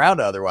wrap around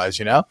otherwise,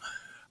 Logan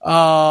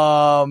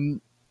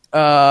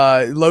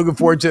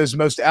Ford says,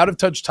 most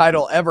out-of-touch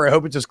title ever. I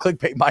hope it's just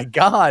clickbait. My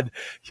God,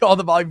 all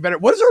the volume better.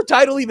 What does our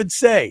title even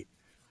say?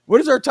 What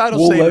does our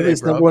title say?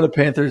 Levis, number one of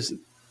Panthers.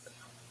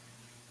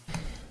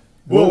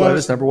 Will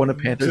Levis, number one of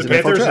Panthers. The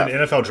Panthers in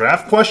NFL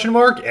draft question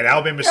mark and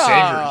Alabama savior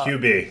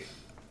QB.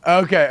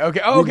 Okay.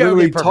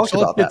 Perfect. So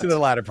let's get to the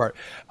latter part.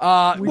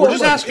 We're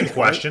just asking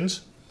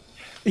questions.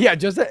 Yeah,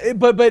 just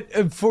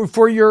but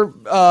for your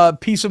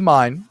peace of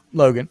mind,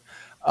 Logan,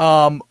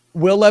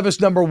 Will Levis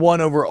number one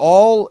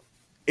overall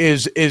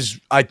is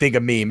I think a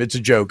meme. It's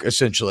a joke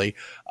essentially.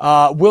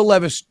 Will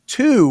Levis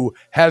 2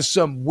 has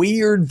some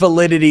weird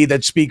validity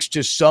that speaks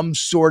to some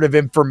sort of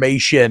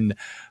information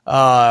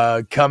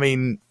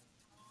coming.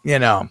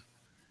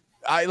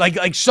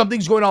 Like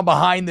something's going on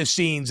behind the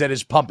scenes that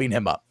is pumping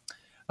him up,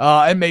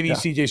 and maybe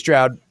CJ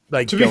Stroud.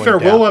 To be fair,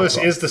 Will Levis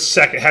has the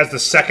second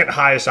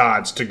highest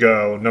odds to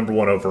go number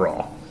one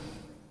overall.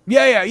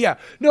 Yeah.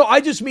 No,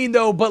 I just mean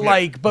though, but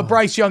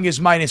Bryce Young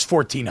is minus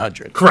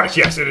 1,400. Correct.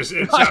 Yes, it is.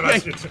 It's not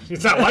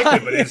likely,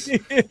 but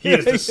he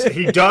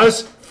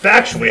does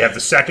factually have the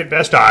second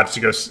best odds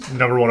to go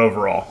number one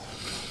overall.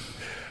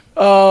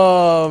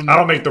 I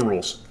don't make the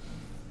rules.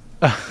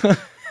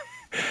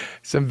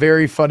 Some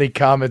very funny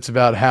comments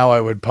about how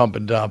I would pump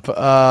and dump.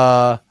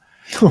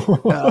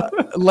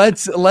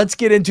 Let's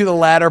get into the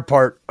latter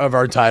part of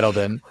our title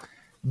then.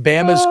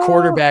 Bama's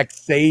quarterback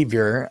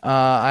savior.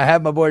 I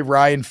have my boy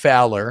Ryan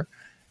Fowler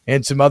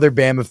and some other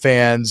Bama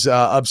fans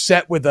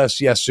upset with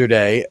us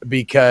yesterday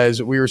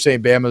because we were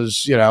saying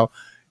Bama's,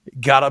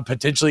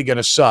 potentially going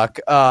to suck.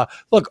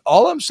 Look,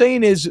 all I'm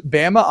saying is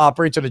Bama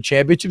operates on a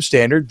championship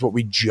standard, what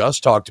we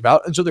just talked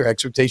about, and so their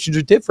expectations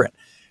are different.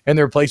 And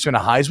they're replacing a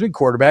Heisman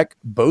quarterback,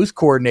 both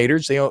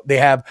coordinators. They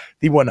have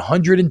the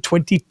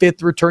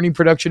 125th returning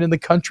production in the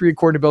country,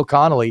 according to Bill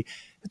Connolly.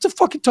 It's a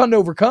fucking ton to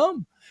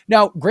overcome.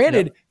 Now,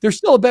 granted, they're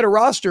still a better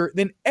roster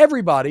than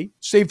everybody,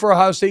 save for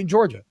Ohio State and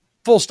Georgia.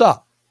 Full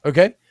stop.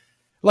 Okay?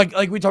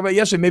 Like we talked about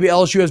yesterday, maybe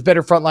LSU has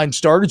better frontline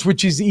starters,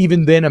 which is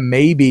even then a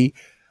maybe.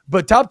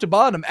 But top to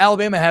bottom,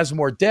 Alabama has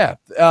more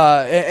depth.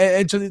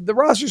 And so the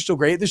roster's still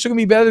great. They're still going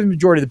to be better than the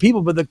majority of the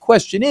people. But the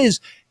question is,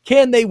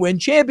 can they win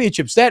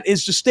championships? That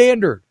is the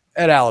standard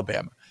at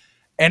Alabama.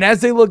 And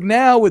as they look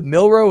now with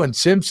Milroe and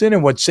Simpson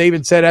and what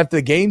Saban said after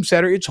the game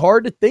Saturday, it's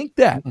hard to think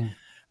that.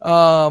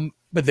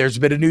 But there's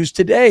a bit of news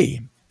today.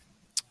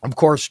 Of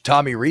course,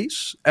 Tommy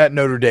Rees at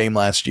Notre Dame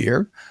last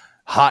year.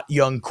 Hot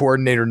young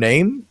coordinator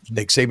name.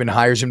 Nick Saban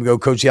hires him to go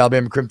coach the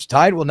Alabama Crimson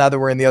Tide. Well, now that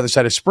we're in the other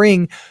side of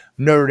spring,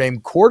 Notre Dame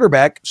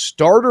quarterback,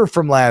 starter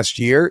from last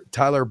year,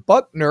 Tyler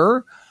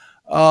Buchner,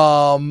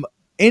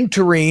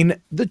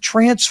 entering the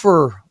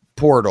transfer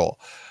portal.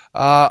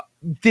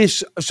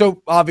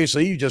 So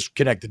obviously you just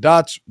connect the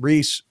dots.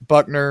 Rees,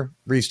 Buchner,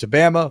 Rees to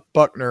Bama,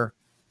 Buchner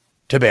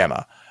to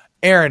Bama.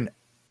 Aaron,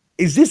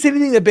 is this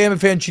anything that Bama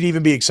fans should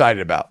even be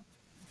excited about?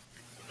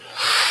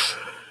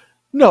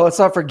 No, let's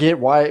not forget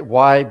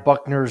why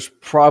Buckner's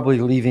probably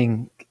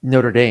leaving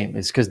Notre Dame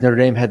is because Notre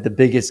Dame had the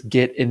biggest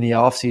get in the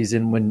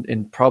offseason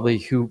and probably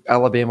who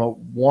Alabama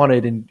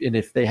wanted. And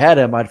if they had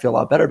him, I'd feel a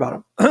lot better about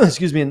him.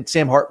 Excuse me. And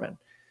Sam Hartman.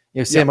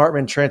 Sam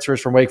Hartman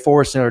transfers from Wake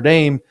Forest to Notre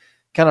Dame,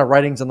 kind of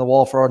writings on the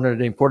wall for our Notre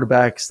Dame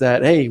quarterbacks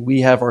that, hey, we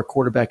have our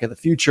quarterback of the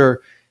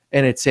future,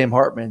 and it's Sam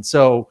Hartman.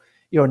 So,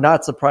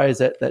 not surprised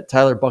that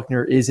Tyler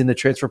Buchner is in the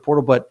transfer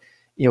portal, but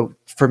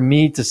for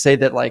me to say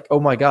that like, oh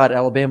my God,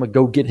 Alabama,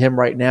 go get him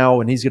right now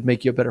and he's going to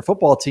make you a better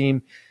football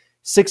team.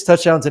 6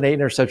 touchdowns and 8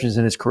 interceptions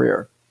in his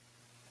career.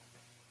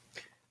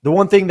 The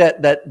one thing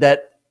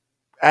that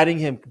adding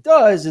him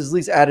does is at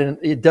least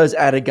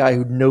add a guy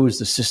who knows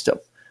the system,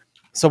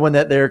 someone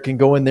that there can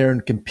go in there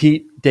and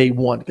compete day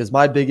one. Because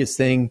my biggest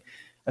thing,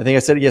 I think I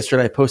said it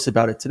yesterday, I posted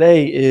about it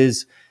today,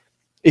 is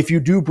if you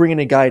do bring in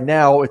a guy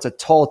now, it's a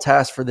tall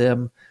task for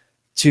them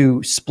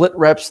to split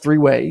reps 3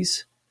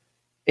 ways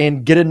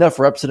and get enough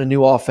reps in a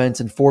new offense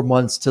in 4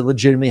 months to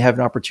legitimately have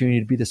an opportunity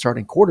to be the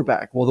starting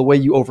quarterback. Well, the way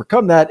you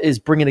overcome that is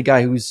bringing a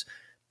guy who's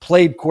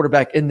played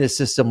quarterback in this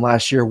system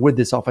last year with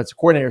this offensive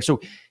coordinator.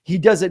 So he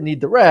doesn't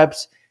need the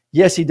reps.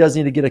 Yes, he does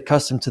need to get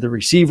accustomed to the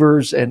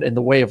receivers and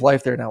the way of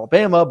life there in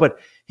Alabama, but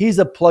he's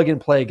a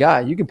plug-and-play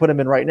guy. You can put him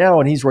in right now,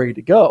 and he's ready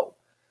to go.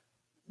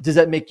 Does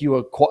that make you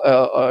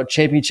a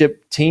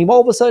championship team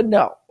all of a sudden?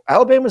 No.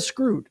 Alabama's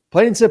screwed,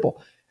 plain and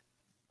simple.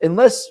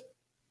 Unless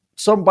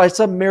by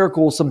some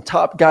miracle, some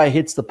top guy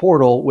hits the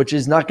portal, which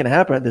is not going to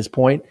happen at this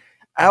point,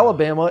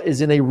 Alabama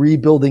is in a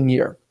rebuilding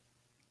year.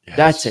 Yes.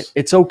 That's it.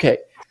 It's okay.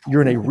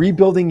 You're in a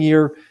rebuilding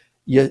year.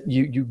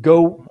 You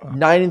go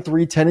 9-3,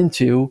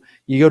 10-2.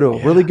 You go to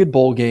a really good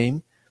bowl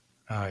game.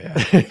 Oh yeah,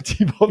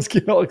 T-Bone's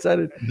getting all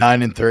excited.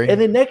 9-3, and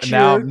then next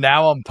year,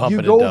 now I'm pumping.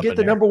 You go get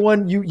the number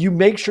one. You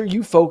make sure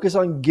you focus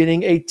on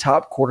getting a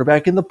top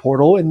quarterback in the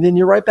portal, and then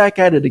you're right back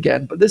at it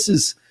again. But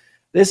this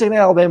ain't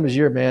Alabama's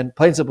year, man.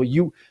 Plain and simple.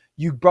 You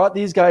brought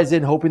these guys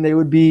in hoping they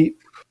would be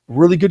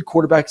really good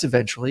quarterbacks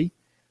eventually,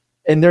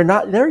 and they're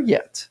not there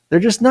yet.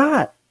 They're just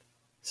not.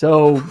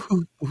 So,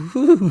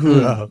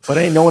 but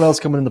ain't no one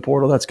else coming in the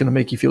portal that's going to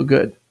make you feel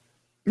good.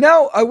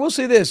 Now, I will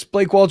say this.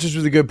 Blake Walters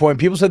was a good point.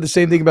 People said the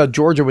same thing about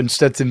Georgia when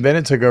Stetson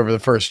Bennett took over the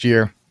first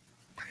year.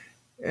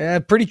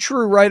 Pretty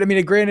true, right? I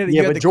mean, granted,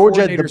 but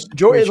Georgia,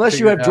 unless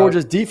you have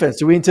Georgia's defense,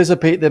 do we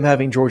anticipate them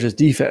having Georgia's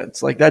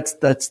defense? Like that's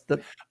the.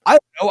 I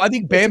don't know. I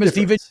think Bama's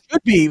defense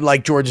should be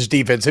like Georgia's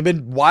defense. They've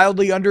been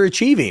wildly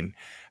underachieving.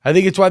 I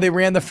think it's why they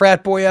ran the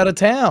frat boy out of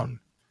town,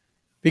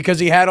 because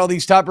he had all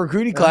these top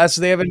recruiting classes.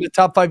 They haven't been the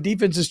top 5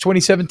 defense since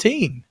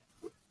 2017.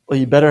 Well,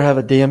 you better have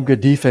a damn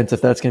good defense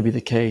if that's going to be the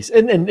case.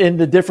 And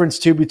the difference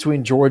too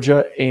between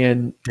Georgia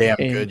and damn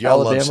and good. Y'all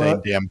Alabama, love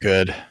saying damn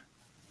good.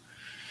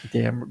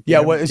 Damn.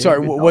 What's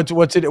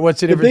the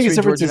difference? The biggest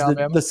difference is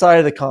Alabama? the side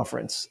of the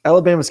conference.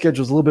 Alabama's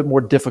schedule is a little bit more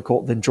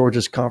difficult than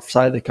Georgia's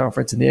side of the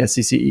conference in the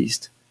SEC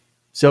East.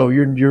 So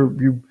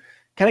you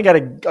kind of got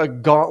a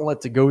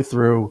gauntlet to go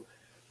through.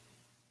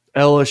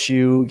 LSU,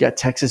 you got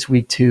Texas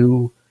week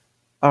 2.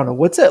 I don't know.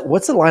 What's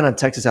the line on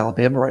Texas,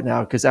 Alabama right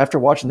now? Because after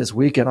watching this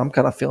weekend, I'm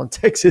kind of feeling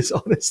Texas,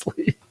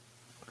 honestly.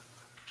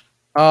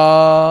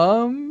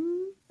 I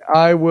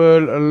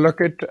would look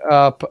it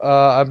up.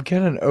 I'm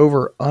getting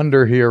over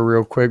under here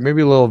real quick.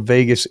 Maybe a little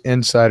Vegas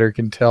insider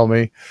can tell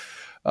me.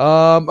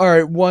 All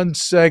right, 1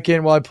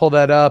 second while I pull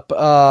that up.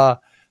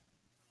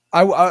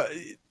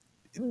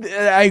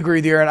 I agree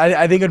with you, Aaron.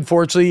 I think,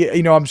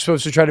 unfortunately, I'm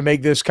supposed to try to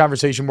make this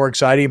conversation more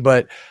exciting,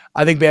 but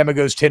I think Bama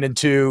goes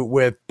 10-2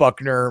 with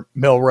Buckner,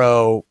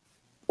 Milroe,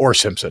 or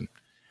Simpson.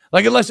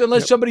 Like unless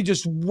somebody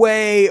just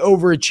way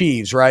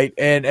overachieves, right?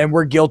 And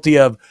we're guilty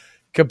of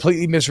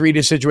completely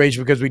misreading a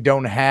situation because we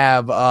don't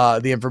have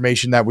the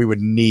information that we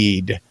would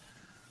need.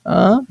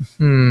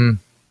 Brum,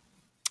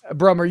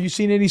 are you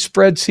seeing any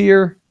spreads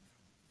here?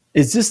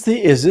 Is this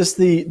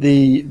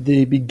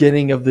the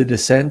beginning of the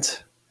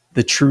descent,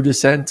 the true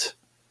descent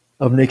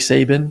of Nick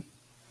Saban?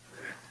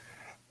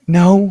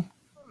 No.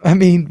 I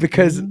mean,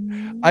 because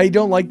I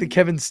don't like the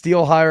Kevin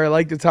Steele hire. I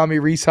like the Tommy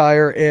Rees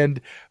hire.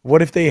 And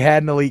what if they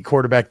had an elite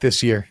quarterback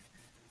this year?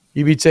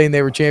 You'd be saying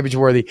they were championship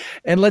worthy.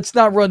 And let's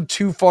not run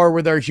too far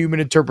with our human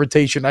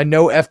interpretation. I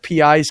know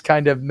FPI is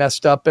kind of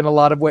messed up in a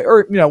lot of ways.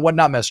 Or,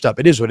 not messed up.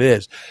 It is what it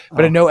is.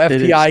 But I know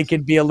FPI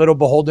can be a little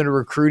beholden to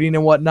recruiting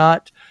and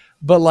whatnot.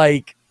 But,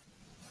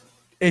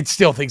 it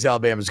still thinks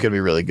Alabama's going to be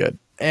really good.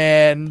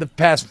 And the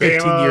past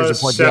 15 years have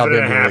pointed out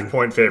 7.5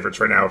 point favorites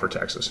right now over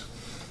Texas.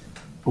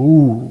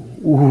 Ooh.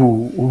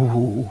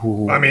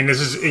 I mean, this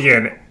is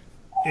again.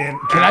 Can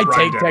I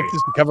take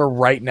Texas to cover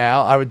right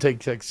now? I would take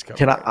Texas to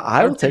cover.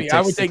 I would take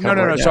Texas.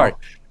 No.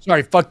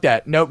 Sorry. Fuck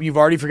that. Nope. You've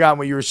already forgotten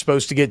what you were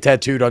supposed to get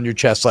tattooed on your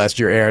chest last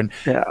year, Aaron.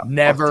 Yeah.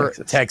 Never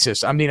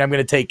Texas. I mean, I'm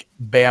going to take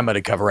Bama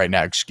to cover right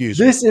now. Excuse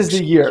me. This is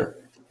the year.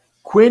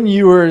 Quinn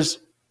Ewers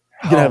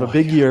going to have a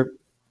big year.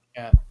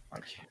 Yeah.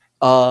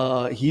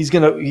 He's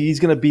gonna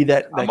be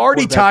that. I'm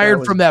already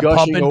tired from that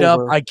pump and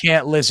dump. I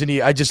can't listen to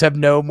you. I just have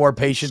no more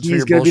patience for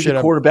your bullshit. He's gonna be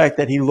the quarterback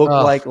that he looked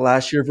like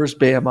last year versus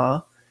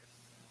Bama.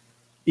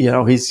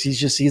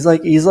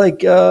 He's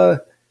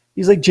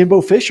like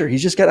Jimbo Fisher.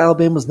 He's just got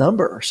Alabama's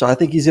number. So I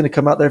think he's gonna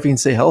come out there if he can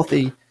stay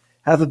healthy,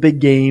 have a big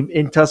game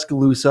in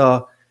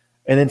Tuscaloosa,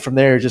 and then from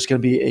there, it's just gonna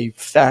be a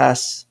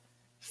fast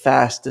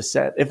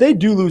descent. If they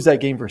do lose that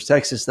game versus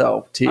Texas,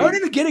 though, I don't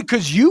even get it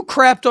because you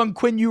crapped on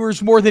Quinn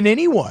Ewers more than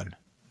anyone.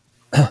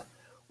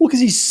 Well, because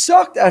he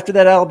sucked after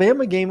that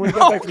Alabama game when he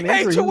got back from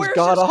injury. So he was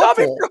god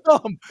awful.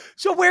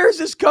 So where is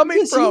this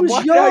coming from? He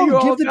was young.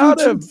 Give the dude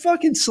some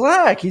fucking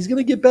slack. He's going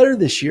to get better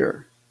this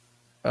year.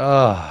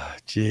 Oh,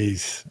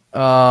 jeez.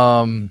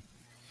 No.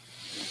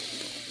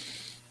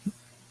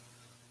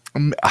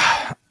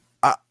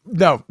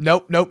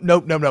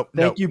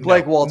 Thank you,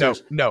 Blake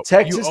Walters. No.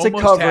 Texas to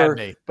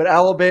cover, but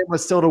Alabama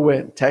still to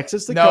win.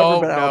 Texas to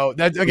cover, but Alabama.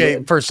 That's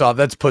okay. First off,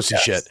 that's pussy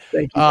shit.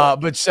 Thank you.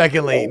 But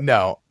secondly,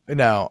 no.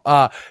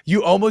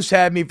 You almost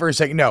had me for a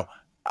second. No.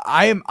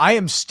 I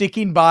am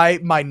sticking by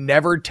my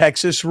never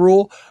Texas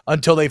rule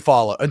until they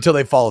follow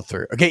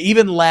through. Okay.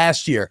 Even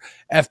last year,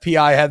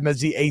 FPI had them as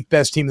the 8th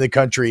best team in the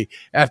country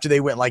after they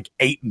went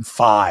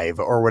 8-5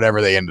 or whatever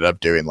they ended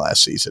up doing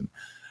last season.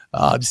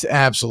 Just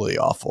absolutely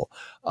awful.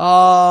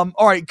 All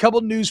right.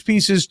 Couple news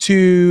pieces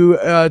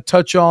to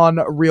touch on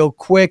real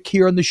quick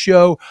here on the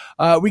show.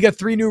 We got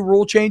 3 new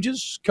rule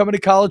changes coming to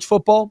college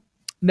football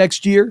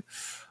next year.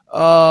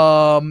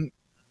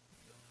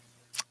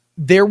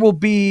 There will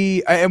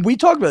be, and we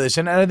talked about this,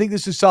 and I think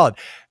this is solid.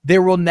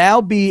 There will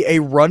now be a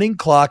running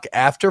clock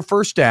after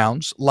first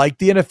downs, like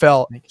the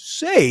NFL,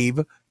 save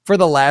for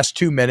the last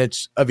 2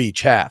 minutes of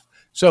each half.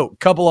 So a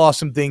couple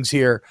awesome things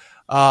here.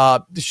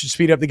 This should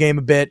speed up the game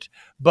a bit,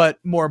 but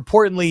more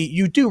importantly,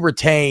 you do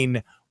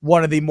retain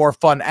one of the more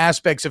fun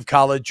aspects of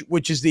college,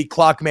 which is the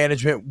clock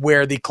management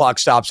where the clock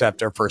stops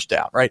after a first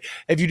down, right?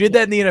 If you did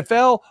that in the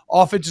NFL,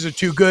 offenses are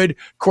too good.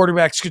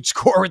 Quarterbacks could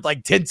score with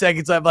like 10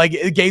 seconds left. Like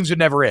games would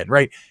never end,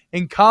 right?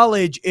 In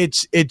college,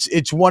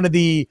 it's one of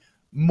the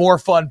more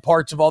fun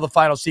parts of all the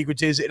final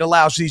sequences. It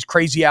allows these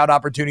crazy out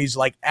opportunities.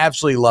 Like,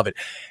 absolutely love it.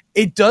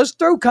 It does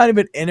throw kind of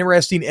an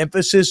interesting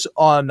emphasis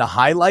on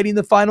highlighting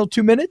the final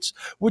 2 minutes,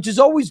 which has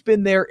always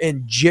been there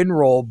in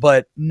general,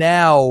 but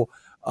now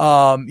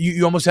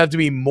you almost have to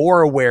be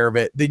more aware of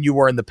it than you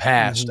were in the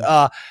past.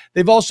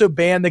 They've also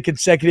banned the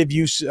consecutive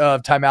use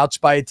of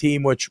timeouts by a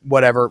team, which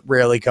whatever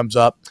rarely comes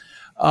up.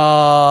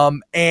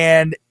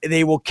 And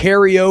they will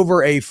carry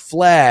over a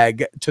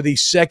flag to the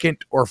second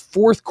or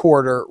fourth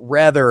quarter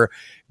rather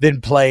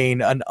than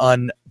playing an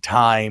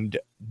untimed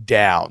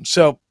down.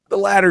 So the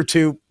latter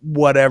two,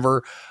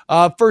 whatever.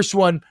 First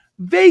one,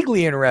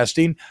 vaguely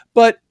interesting,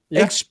 but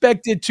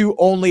expected to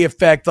only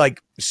affect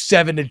like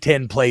 7 to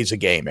 10 plays a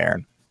game,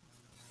 Aaron.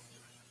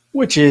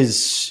 Which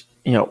is,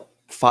 4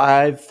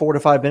 to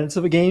 5 minutes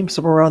of a game,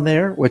 somewhere around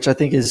there, which I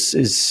think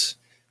is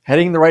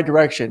heading in the right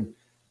direction.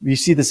 You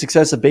see the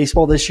success of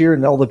baseball this year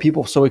and all the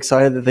people so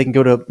excited that they can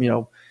go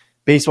to,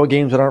 baseball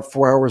games that aren't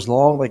 4 hours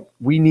long. Like,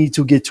 we need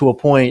to get to a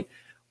point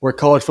where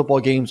college football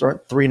games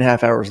aren't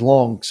 3.5 hours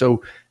long.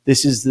 So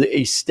this is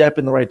a step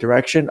in the right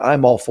direction.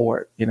 I'm all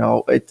for it.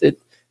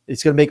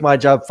 It's going to make my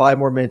job 5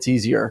 more minutes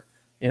easier,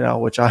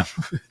 which I'm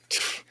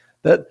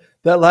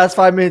that last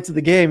 5 minutes of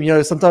the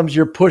game, sometimes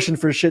you're pushing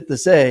for shit to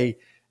say.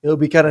 It'll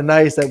be kind of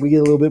nice that we get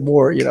a little bit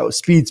more,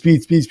 speed.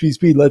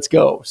 Let's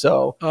go.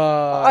 So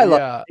I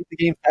love it. Make the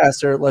game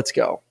faster. Let's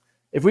go.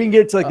 If we can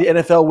get to like the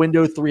NFL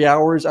window 3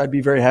 hours, I'd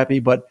be very happy,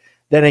 but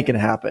that ain't going to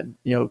happen.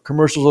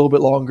 Commercials a little bit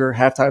longer,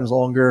 halftime's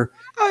longer.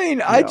 I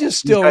mean, I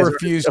still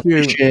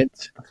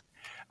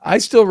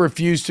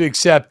refuse to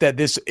accept that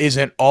this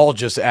isn't all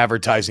just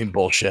advertising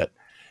bullshit.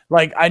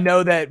 Like, I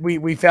know that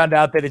we found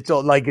out that it's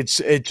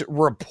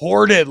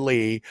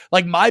reportedly,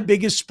 like, my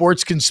biggest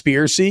sports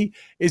conspiracy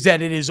is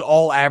that it is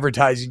all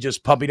advertising,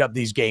 just pumping up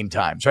these game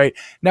times, right?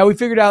 Now, we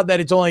figured out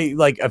that it's only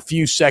like a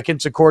few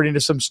seconds according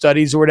to some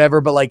studies or whatever,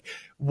 but like,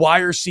 why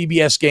are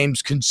CBS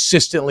games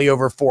consistently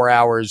over 4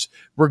 hours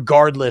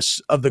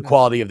regardless of the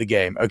quality of the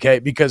game? Okay,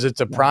 because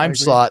it's a prime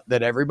slot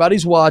that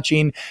everybody's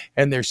watching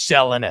and they're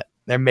selling it.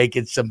 They're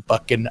making some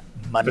fucking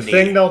money. The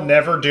thing they'll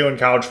never do in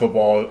college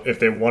football, if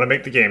they want to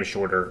make the game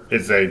shorter,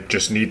 is they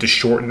just need to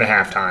shorten the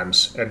half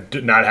times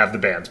and not have the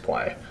bands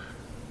play.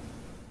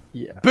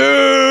 Yeah.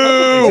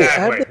 Boo!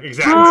 Exactly.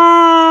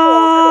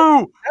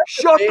 Boo!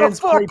 Shut the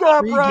fuck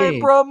up, Ryan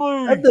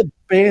Brumley. Have the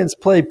bands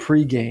play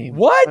pregame.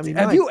 What? I mean,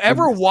 have you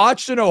ever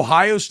watched an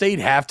Ohio State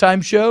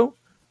halftime show?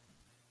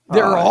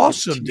 They're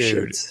awesome,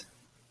 dude.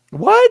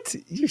 What?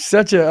 You're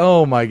such a,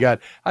 oh my God.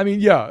 I mean,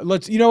 yeah,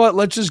 let's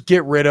just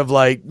get rid of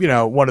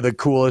one of the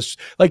coolest,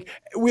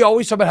 we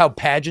always talk about how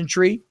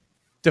pageantry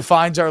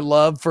defines our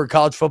love for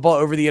college football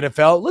over the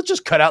NFL. Let's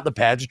just cut out the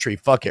pageantry.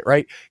 Fuck it,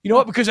 right? You know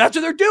what? Because that's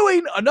what they're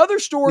doing. Another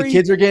story. The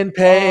kids are getting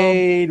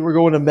paid. We're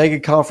going to mega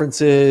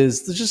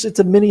conferences. It's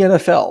a mini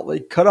NFL. They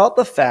cut out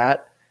the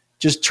fat,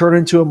 just turn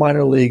into a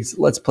minor leagues.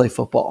 Let's play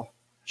football.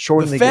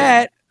 Shorten the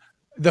game.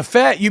 The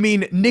fat, you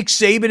mean Nick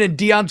Saban and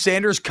Deion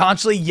Sanders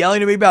constantly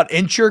yelling at me about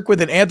Inchirk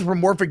with an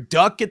anthropomorphic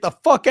duck? Get the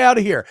fuck out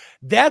of here.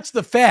 That's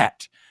the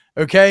fat,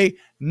 okay?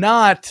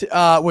 Not,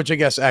 which I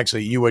guess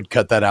actually you would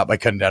cut that out by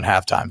cutting down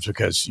half times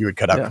because you would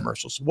cut out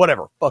commercials.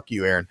 Whatever. Fuck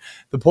you, Aaron.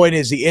 The point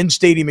is the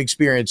in-stadium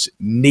experience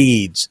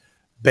needs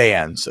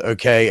bands,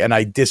 okay? And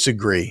I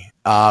disagree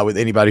with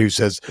anybody who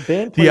says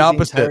the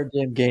opposite. The entire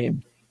damn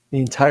game. The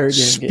entire damn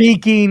game.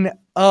 Speaking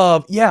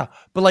of,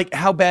 but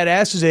how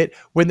badass is it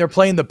when they're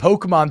playing the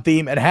Pokemon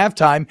theme at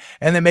halftime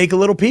and they make a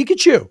little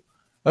Pikachu,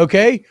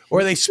 okay?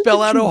 Or they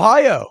spell out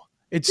Ohio.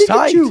 It's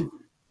tight.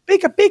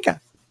 Pika.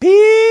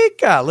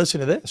 Listen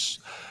to this.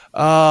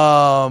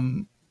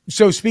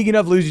 So speaking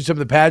of losing some of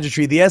the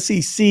pageantry, the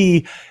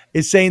SEC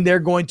is saying they're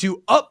going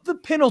to up the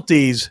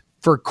penalties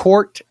for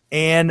court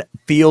and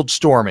field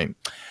storming.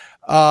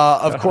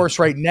 Of course,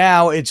 right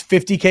now it's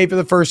 $50K for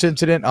the first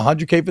incident,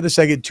 $100K for the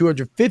second,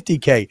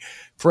 $250K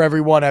for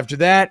everyone after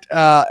that.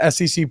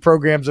 SEC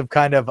programs have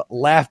kind of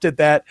laughed at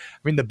that. I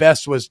mean, the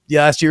best was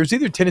last year. It was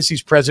either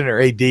Tennessee's president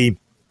or AD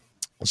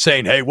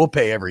saying, "Hey, we'll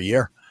pay every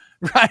year."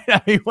 Right?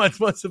 I mean, what's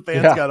the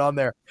fans got on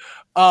there?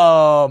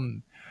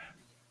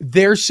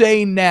 They're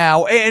saying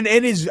now, and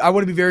it is, I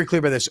want to be very clear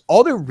about this.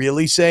 All they're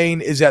really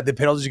saying is that the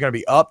penalties are going to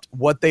be upped.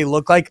 What they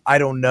look like, I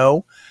don't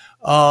know.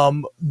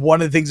 One of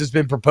the things that's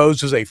been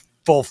proposed was a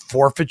full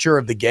forfeiture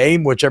of the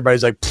game, which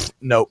everybody's like,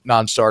 nope,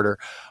 non-starter.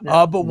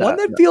 One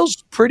that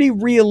feels pretty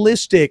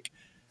realistic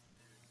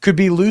could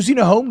be losing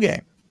a home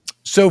game.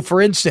 So,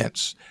 for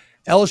instance,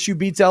 LSU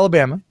beats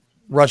Alabama.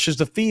 rushes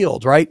the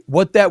field, right?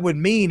 What that would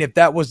mean if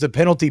that was the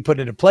penalty put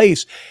into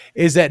place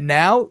is that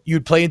now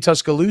you'd play in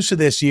Tuscaloosa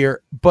this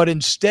year, but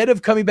instead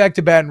of coming back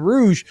to Baton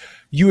Rouge,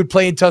 you would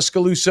play in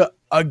Tuscaloosa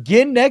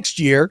again next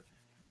year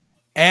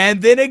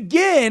and then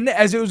again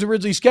as it was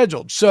originally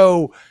scheduled.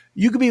 So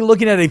you could be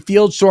looking at a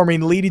field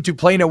storming leading to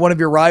playing at one of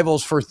your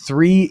rivals for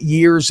 3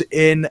 years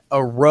in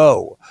a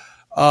row,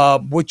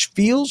 which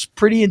feels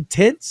pretty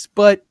intense,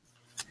 but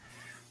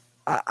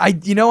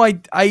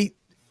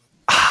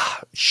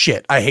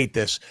shit, I hate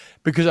this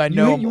because I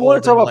know you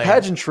want to talk about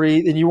pageantry,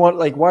 and you want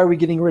why are we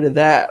getting rid of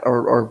that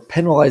or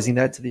penalizing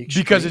that to the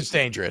extreme? Because it's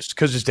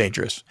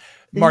dangerous.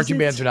 Marching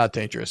bands are not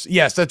dangerous.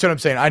 Yes, that's what I'm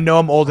saying. I know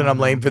I'm old and I'm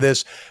lame for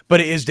this, but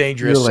it is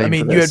dangerous. I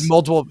mean, you had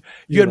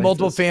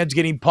multiple fans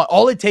getting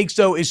all it takes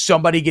though is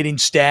somebody getting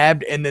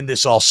stabbed, and then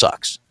this all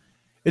sucks.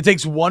 It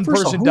takes one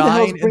person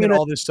dying, and then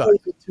all this sucks.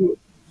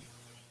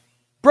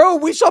 Bro,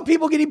 we saw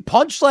people getting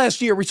punched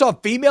last year. We saw a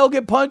female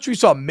get punched. We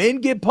saw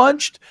men get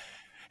punched.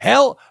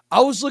 Hell,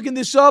 I was looking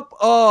this up.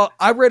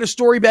 I read a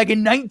story back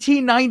in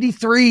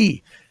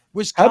 1993.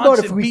 Wisconsin. How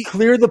about if we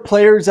clear the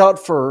players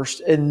out first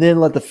and then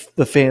let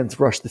the fans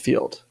rush the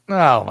field?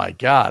 Oh my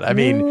God! I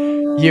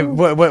mean, you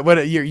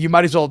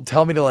might as well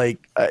tell me to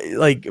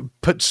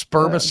put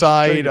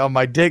spermicide on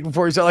my dick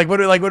before you say what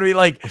do we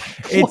like?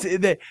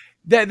 It's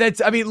That's,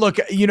 I mean, look,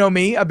 you know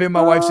me, I've been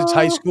with my wife since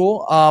high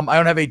school. I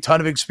don't have a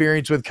ton of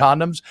experience with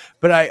condoms,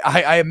 but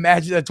I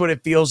imagine that's what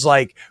it feels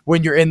like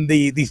when you're in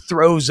the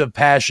throes of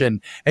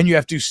passion and you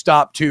have to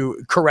stop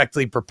to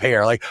correctly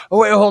prepare. Like,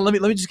 oh wait, hold on,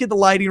 let me just get the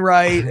lighting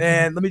right,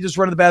 and let me just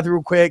run to the bathroom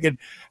real quick. And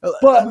do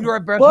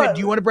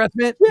you want a breath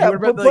mint? Yeah,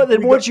 but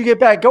then once you get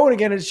back going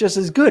again, it's just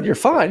as good. You're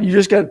fine. You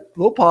just got a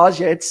little pause.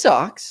 Yeah, it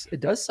sucks. It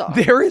does suck.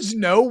 There is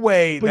no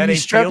way but that you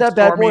strap that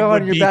bad boy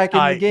on, you're back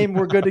in the game.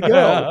 We're good to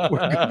go.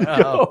 We're good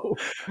to go.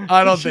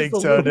 I don't think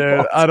so,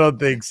 dude. I don't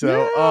think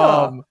so.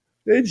 Yeah.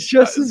 It's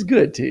just as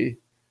good, T.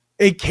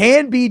 It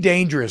can be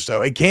dangerous,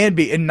 though. It can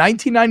be. In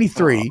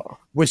 1993,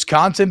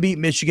 Wisconsin beat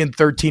Michigan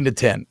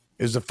 13-10. It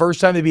was the first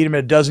time they beat them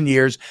in a dozen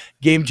years.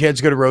 Game chance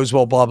to go to Rose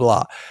Bowl, blah,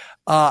 blah.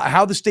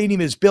 How the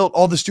stadium is built,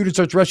 all the students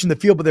start rushing the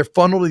field, but they're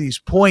funneled to these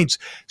points.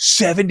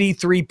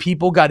 73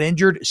 people got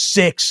injured.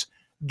 6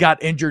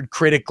 got injured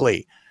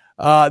critically.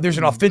 There's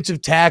an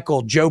offensive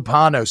tackle, Joe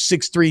Pano,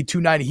 6'3",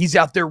 290. He's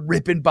out there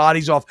ripping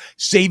bodies off,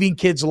 saving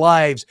kids'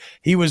 lives.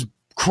 He was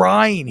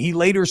crying. He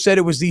later said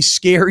it was the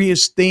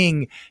scariest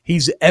thing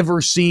he's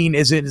ever seen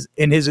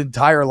in his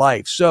entire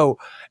life. So,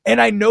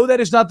 and I know that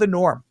is not the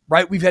norm,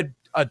 right? We've had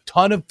a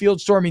ton of field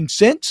storming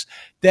since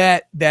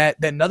that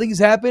nothing's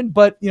happened,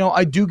 but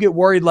I do get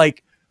worried.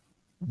 Like,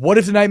 what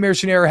if the nightmare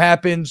scenario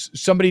happens?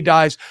 Somebody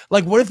dies.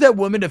 Like, what if that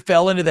woman that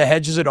fell into the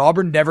hedges at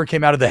Auburn never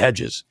came out of the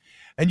hedges?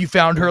 And you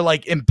found her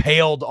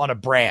impaled on a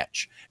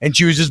branch and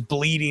she was just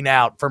bleeding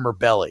out from her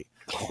belly.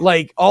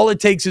 Like, all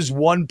it takes is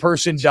one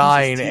person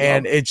dying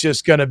and it's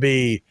just going to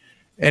be,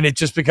 and it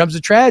just becomes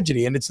a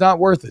tragedy and it's not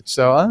worth it.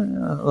 So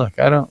look,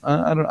 I don't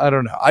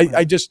know.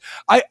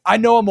 I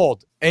know I'm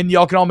old and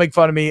y'all can all make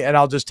fun of me and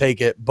I'll just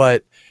take it.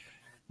 But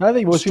I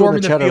think most people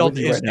in the chat are with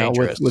you right now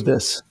with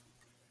this.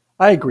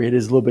 I agree. It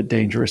is a little bit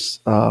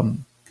dangerous.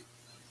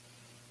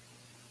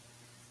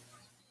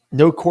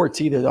 No courts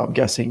either, I'm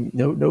guessing.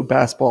 No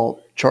basketball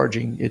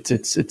charging.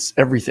 It's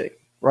everything,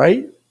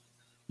 right?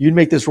 You'd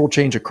make this rule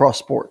change across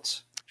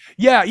sports.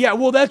 Yeah.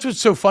 Well, that's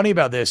what's so funny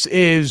about this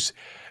is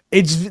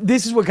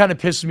this is what kind of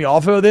pisses me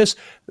off about this.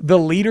 The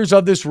leaders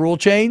of this rule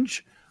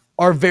change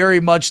are very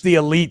much the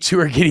elites who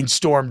are getting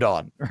stormed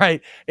on,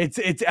 right?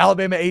 It's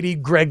Alabama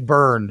AD Greg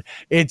Byrne.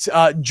 It's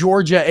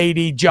Georgia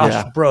AD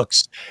Josh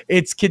Brooks.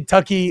 It's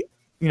Kentucky,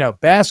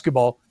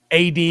 basketball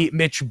AD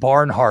Mitch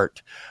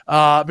Barnhart,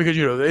 because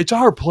it's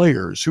our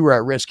players who are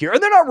at risk here,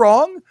 and they're not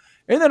wrong.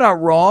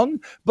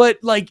 But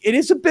it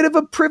is a bit of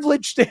a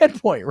privileged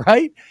standpoint,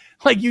 right?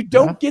 Like, you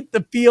don't get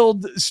the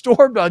field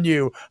stormed on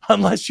you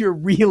unless you're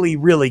really,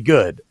 really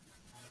good.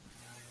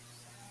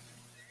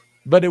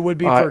 But it would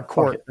be for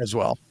court as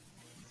well.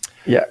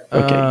 Yeah.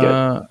 Okay.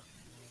 Good.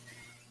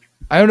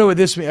 I don't know what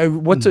this means.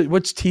 What's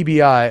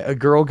TBI? A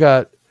girl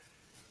got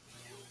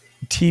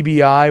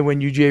TBI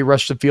when UGA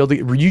rushed the field.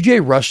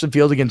 UGA rushed the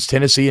field against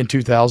Tennessee in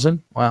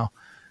 2000. Wow,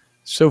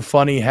 so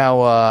funny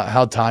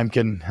how time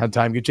can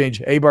change.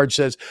 Abarge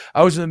says,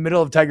 I was in the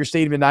middle of Tiger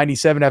Stadium in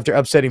 '97 after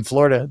upsetting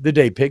Florida the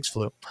day pigs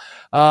flew.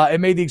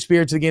 It made the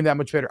experience of the game that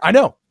much better. I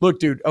know. Look,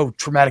 dude. Oh,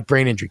 traumatic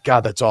brain injury.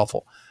 God, that's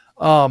awful.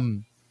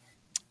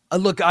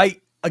 Look,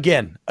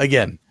 again,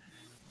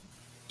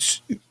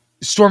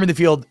 storming the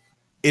field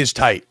is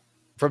tight.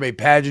 From a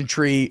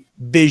pageantry,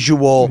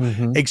 visual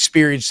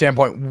experience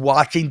standpoint,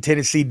 watching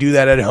Tennessee do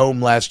that at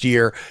home last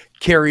year,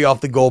 carry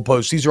off the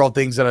goalposts. These are all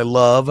things that I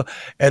love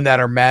and that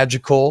are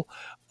magical.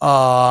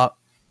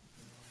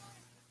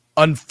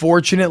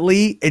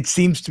 Unfortunately, it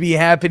seems to be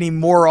happening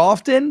more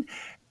often.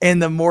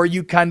 And the more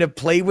you kind of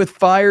play with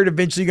fire,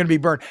 eventually you're going to be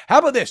burned. How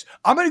about this?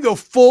 I'm going to go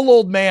full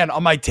old man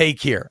on my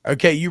take here.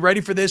 Okay, you ready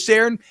for this,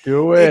 Aaron?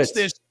 Do it. It's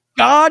this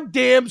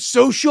goddamn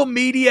social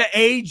media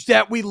age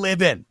that we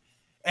live in.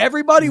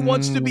 Everybody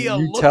wants to be a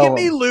look at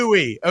me,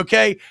 Louie.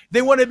 Okay,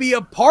 they want to be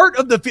a part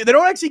of the field. They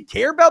don't actually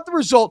care about the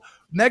result.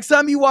 Next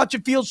time you watch a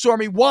field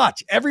stormy,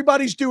 watch.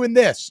 Everybody's doing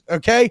this.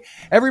 Okay,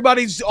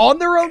 everybody's on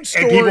their own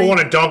story. And people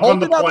want to dunk on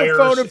the players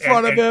phone in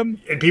front of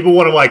him. And people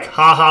want to like,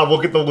 haha,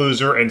 look at the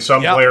loser. And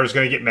some player's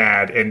going to get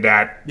mad. And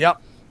that.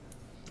 Yep.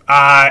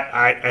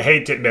 I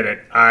hate to admit it.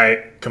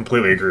 I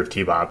completely agree with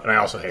T-Bob, and I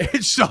also hate it.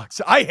 It sucks.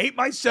 I hate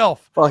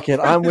myself. Fuck it.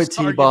 I'm with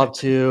T-Bob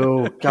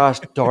too. Gosh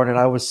darn it.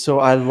 I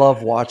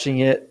love watching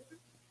it.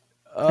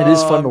 It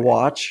is fun to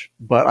watch,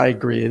 but I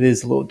agree. It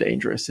is a little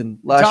dangerous. And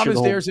last year,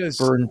 the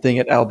whole burn thing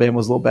at Alabama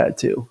was a little bad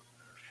too.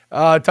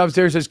 Tom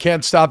Stairs says,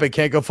 can't stop it.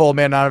 Can't go full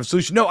man. Not a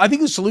solution. No, I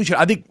think the solution,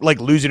 like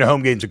losing a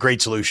home game is a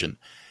great solution.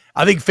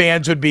 I think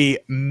fans would be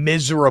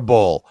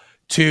miserable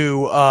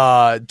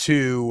I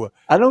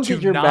don't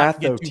get your math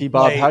though,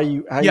 T-Bob. How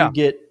you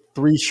get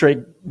 3 straight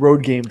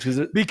road games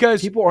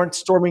because people aren't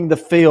storming the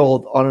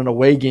field on an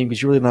away game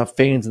because you really don't have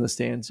fans in the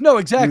stands. No,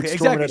 exactly.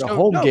 At a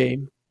home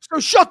game. So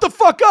shut the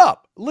fuck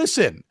up.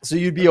 Listen. So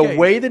you'd be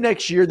away the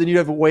next year, then you'd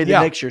have away the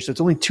next year. So it's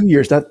only 2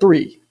 years, not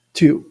 3.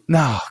 2.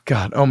 No,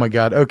 God. Oh my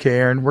God. Okay,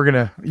 Aaron,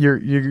 you're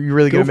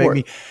really gonna make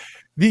me.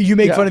 You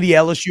make fun of the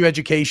LSU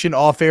education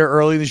off air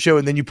early in the show,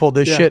 and then you pull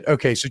this shit.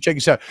 Okay, so check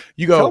this out.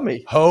 You go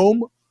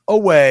home.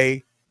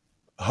 Away,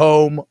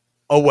 home,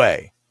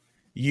 away.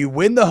 You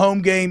win the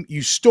home game,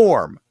 you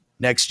storm.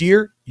 Next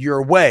year, you're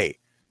away.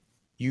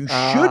 You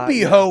should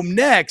be home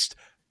next,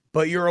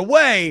 but you're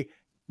away.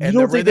 And you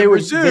don't think they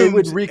would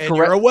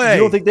recorrect? Away.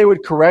 You don't think they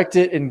would correct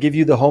it and give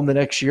you the home the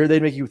next year?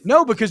 They'd make you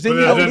because then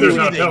you don't lose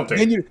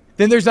anything.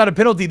 Then there's not a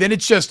penalty. Then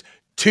it's just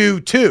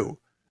 2-2.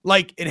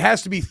 Like it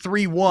has to be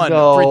 3-1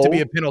 for it to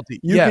be a penalty.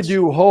 You could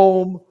do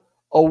home,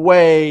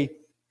 away.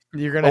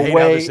 You're going to hate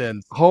how this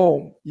ends.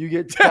 Home. You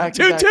get back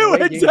to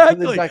 2-2.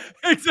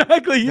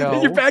 Exactly.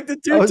 You're back to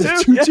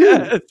 2-2. 2-2.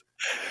 Yes.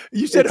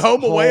 You said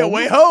home,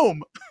 away,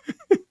 home.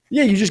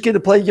 Yeah, you just get to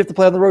play. You have to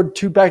play on the road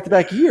 2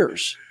 back-to-back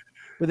years.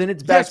 But then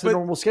it's back to the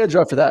normal schedule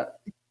after that.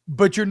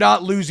 But you're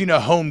not losing a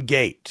home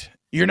gate.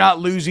 You're not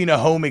losing a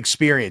home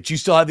experience. You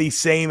still have the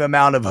same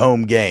amount of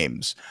home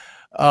games.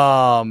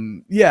 I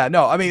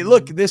mean,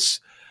 look, this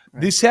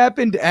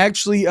happened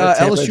actually.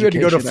 LSU had to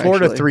go to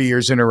Florida 3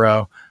 years in a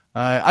row.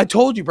 I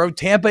told you, bro,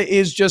 Tampa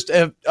is just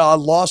a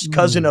lost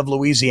cousin of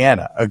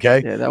Louisiana,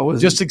 okay? Yeah, that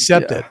was... Just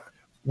accept it.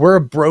 We're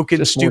a broken,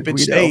 just stupid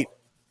state.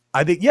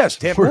 I think, yes,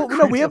 Tampa.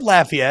 We have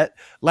Lafayette.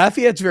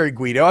 Lafayette's very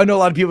Guido. I know a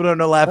lot of people don't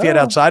know Lafayette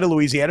outside of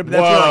Louisiana, but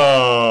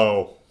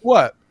that's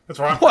what? That's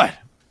wrong. What?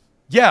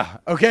 Yeah,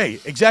 okay,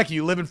 exactly.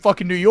 You live in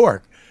fucking New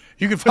York.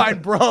 You can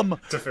find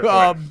Brum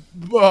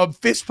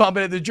fist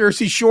pumping at the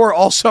Jersey Shore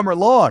all summer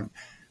long.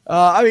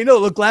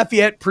 Look,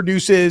 Lafayette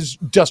produces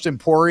Dustin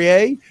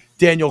Poirier,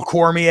 Daniel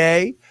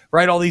Cormier,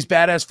 right? All these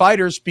badass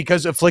fighters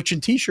because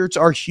Affliction t-shirts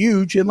are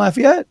huge in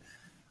Lafayette.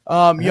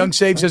 Young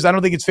Save says, I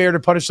don't think it's fair to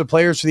punish the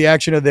players for the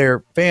action of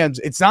their fans.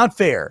 It's not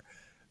fair.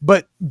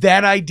 But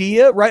that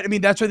idea, right? I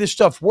mean, that's why this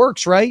stuff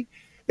works, right?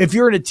 If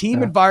you're in a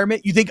team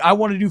environment, you think I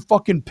want to do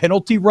fucking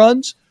penalty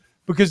runs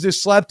because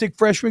this slapstick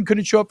freshman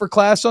couldn't show up for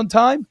class on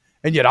time?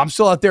 And yet I'm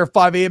still out there at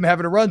 5 a.m.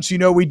 having a run. So you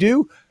know what we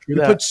do? We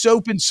put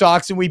soap in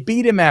socks and we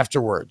beat him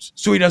afterwards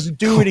so he doesn't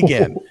do it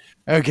again.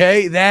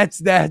 Okay,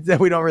 that's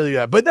we don't really do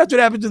that, but that's what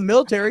happens in the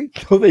military.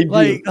 Well, they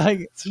do.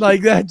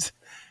 Like that's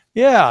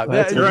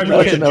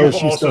Congratulations,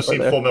 you've also seen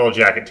Full Metal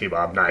Jacket,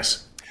 T-Bob.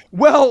 Nice.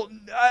 Well,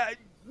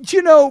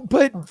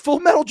 but Full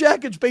Metal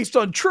Jacket's based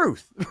on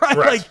truth,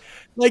 right?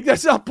 Like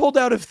that's not pulled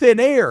out of thin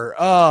air.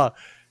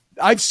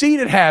 I've seen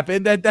it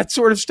happen. That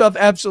sort of stuff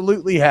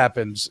absolutely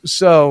happens.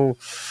 So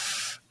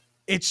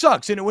it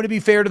sucks, and it wouldn't be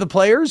fair to the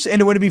players,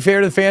 and it wouldn't be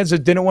fair to the fans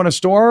that didn't want to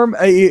storm.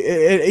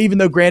 Even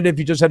though, granted, if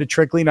you just had a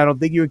trickling, I don't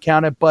think you would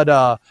count it. But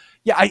I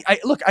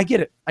get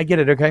it.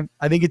 Okay,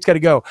 I think it's got to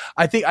go.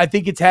 I think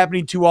it's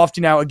happening too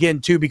often now. Again,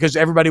 too, because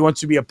everybody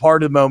wants to be a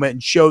part of the moment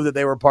and show that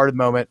they were a part of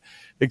the moment,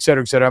 et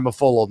cetera, et cetera. I'm a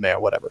full old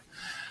man, whatever.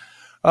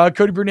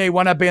 Cody Brunet,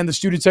 why not ban the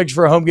student section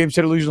for a home game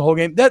instead of losing the whole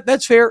game?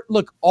 That's fair.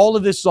 Look, all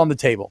of this is on the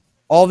table.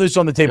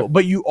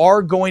 But you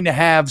are going to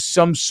have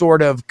some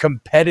sort of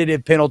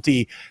competitive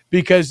penalty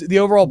because the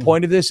overall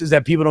point of this is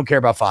that people don't care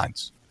about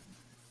fines.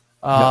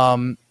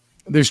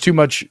 There's too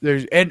much.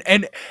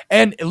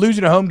 And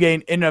losing a home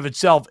game in and of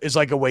itself is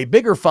like a way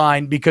bigger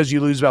fine because you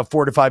lose about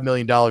 $4 to $5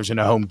 million in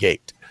a home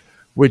gate,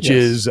 which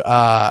is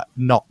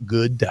not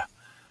good.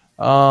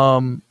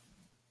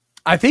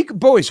 I think,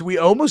 boys, we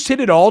almost hit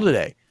it all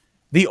today.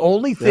 The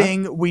only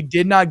thing we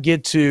did not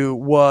get to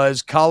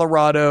was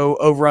Colorado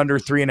over under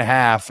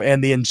 3.5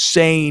 and the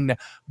insane,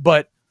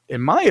 but in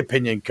my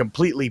opinion,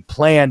 completely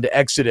planned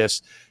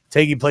exodus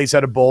taking place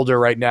out of Boulder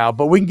right now.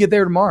 But we can get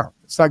there tomorrow.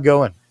 It's not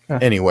going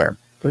anywhere.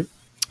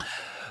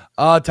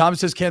 Thomas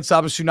says, can't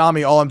stop a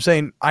tsunami. All I'm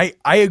saying, I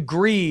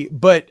agree,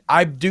 but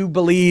I do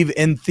believe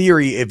in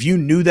theory, if you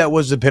knew that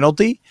was the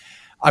penalty,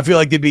 I feel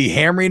like they'd be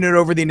hammering it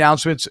over the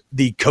announcements.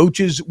 The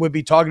coaches would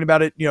be talking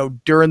about it,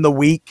 during the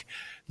week.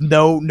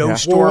 No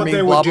storming. What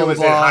they would do is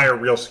they'd hire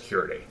real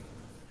security.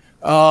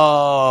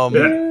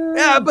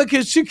 Yeah,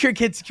 because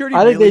security.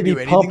 I think really they'd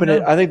be pumping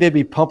it. I think they'd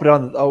be pumping it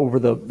on over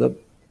the.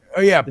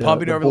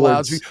 Pumping over the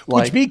loudspeaker.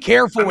 Which be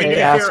careful with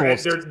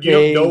that.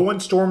 No one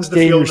storms the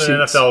field in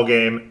an NFL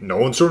game. No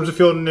one storms the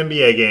field in an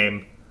NBA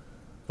game.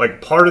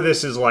 Like, part of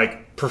this is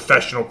like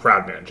professional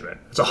crowd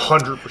management. It's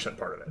 100%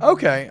 part of it.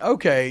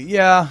 Okay,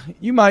 yeah,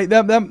 you might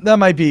that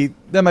might be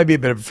a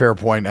bit of a fair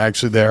point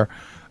actually there.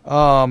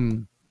 But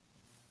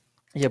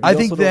I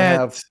think that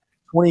have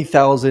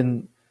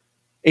 20,000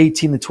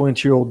 18 to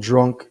 22-year-old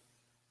drunk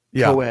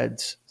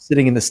co-eds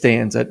sitting in the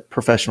stands at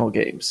professional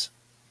games.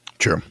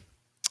 True.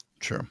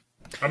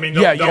 I mean,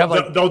 I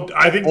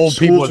think old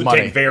schools would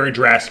money. take very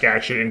drastic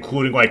action,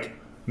 including like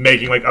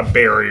making like a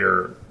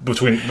barrier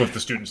with the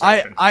student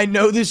section. I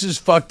know this is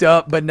fucked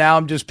up, but now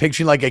I'm just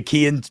picturing like a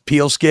Key and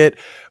Peele skit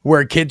where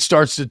a kid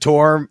starts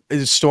to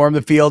storm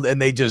the field and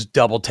they just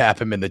double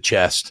tap him in the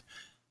chest.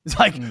 It's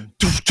like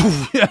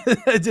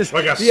just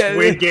like a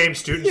Squid Game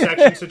student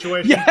section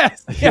situation.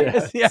 Yes.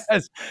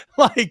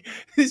 Like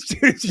the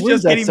students are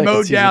just getting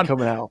mowed down.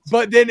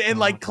 But then in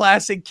like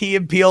classic Key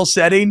and Peele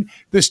setting,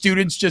 the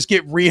students just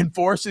get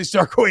reinforced. They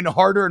start going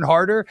harder and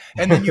harder,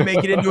 and then you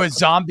make it into a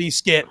zombie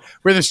skit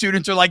where the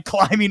students are like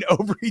climbing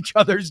over each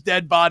other's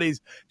dead bodies,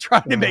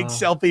 trying to make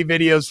selfie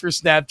videos for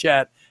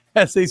Snapchat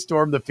as they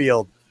storm the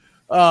field.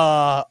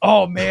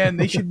 Oh man,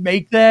 they should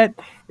make that.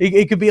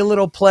 It could be a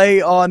little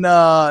play on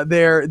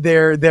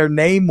their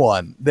name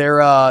one.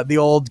 The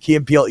old Key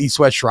and Peele East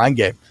West Shrine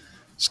Game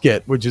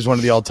skit, which is one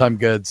of the all time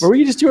goods. Or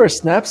we just do our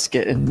Snap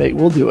skit and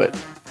we'll do it.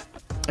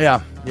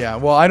 Yeah.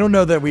 Well, I don't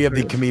know that we have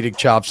the comedic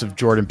chops of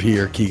Jordan P.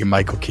 or Keegan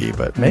Michael Key,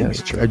 but maybe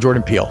that's true.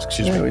 Jordan Peele.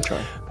 Excuse me. We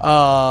try.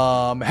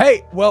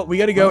 Hey, well, we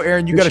got to go,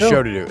 Aaron. You got a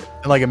show to do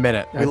in like a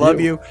minute. We love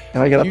you.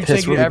 And I got to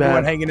piss really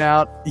everyone bad. hanging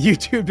out.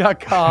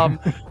 YouTube.com.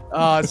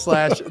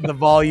 /the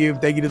volume.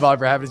 Thank you to the volume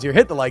for having us here.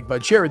 Hit the like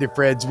button, share with your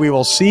friends. We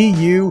will see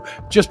you.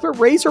 Just put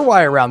razor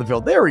wire around the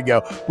field. There we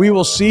go. We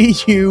will see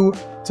you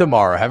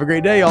tomorrow. Have a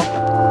great day,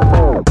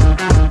 y'all.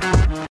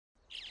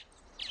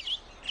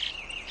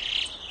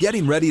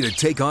 Getting ready to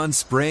take on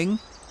spring?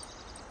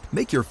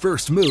 Make your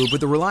first move with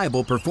the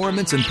reliable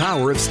performance and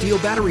power of Steel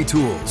battery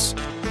tools.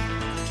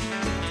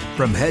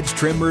 From hedge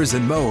trimmers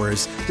and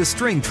mowers to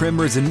string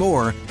trimmers and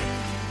more,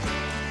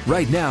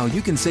 right now,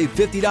 you can save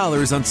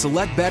 $50 on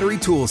select battery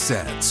tool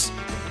sets.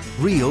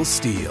 Real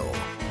Steel.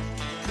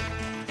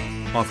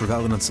 Offer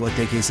valid on select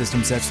AK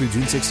system sets through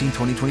June 16,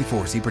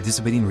 2024. See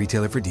participating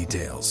retailer for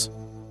details.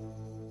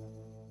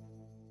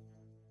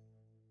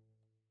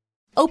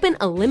 Open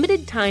a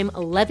limited-time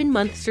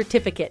 11-month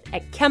certificate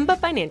at Kemba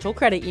Financial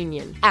Credit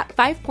Union. At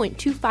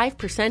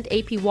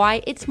 5.25%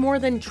 APY, it's more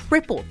than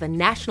triple the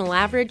national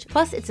average,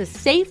 plus it's a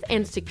safe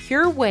and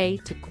secure way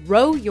to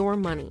grow your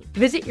money.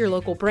 Visit your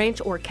local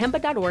branch or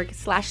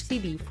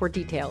kemba.org/CD for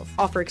details.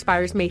 Offer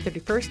expires May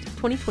 31st,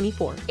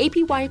 2024.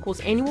 APY equals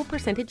annual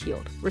percentage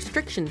yield.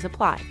 Restrictions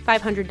apply.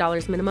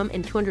 $500 minimum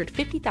and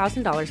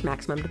 $250,000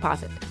 maximum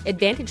deposit.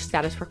 Advantage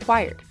status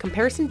required.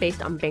 Comparison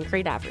based on bank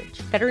rate average.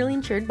 Federally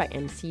insured by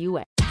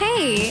NCUA.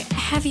 Hey,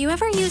 have you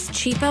ever used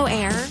Cheapo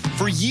Air?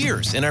 For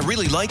years, and I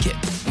really like it.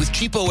 With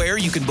Cheapo Air,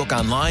 you can book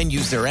online,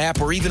 use their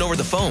app, or even over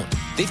the phone.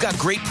 They've got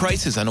great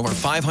prices on over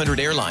 500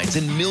 airlines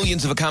and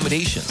millions of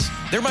accommodations.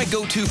 They're my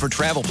go-to for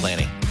travel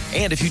planning.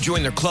 And if you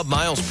join their Club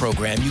Miles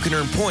program, you can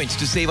earn points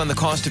to save on the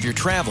cost of your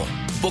travel.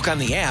 Book on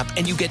the app,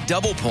 and you get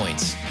double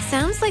points.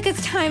 Sounds like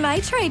it's time I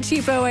tried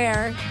Cheapo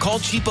Air. Call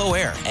Cheapo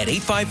Air at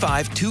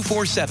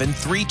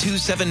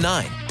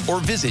 855-247-3279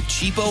 or visit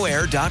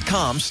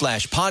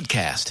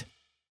cheapoair.com/podcast.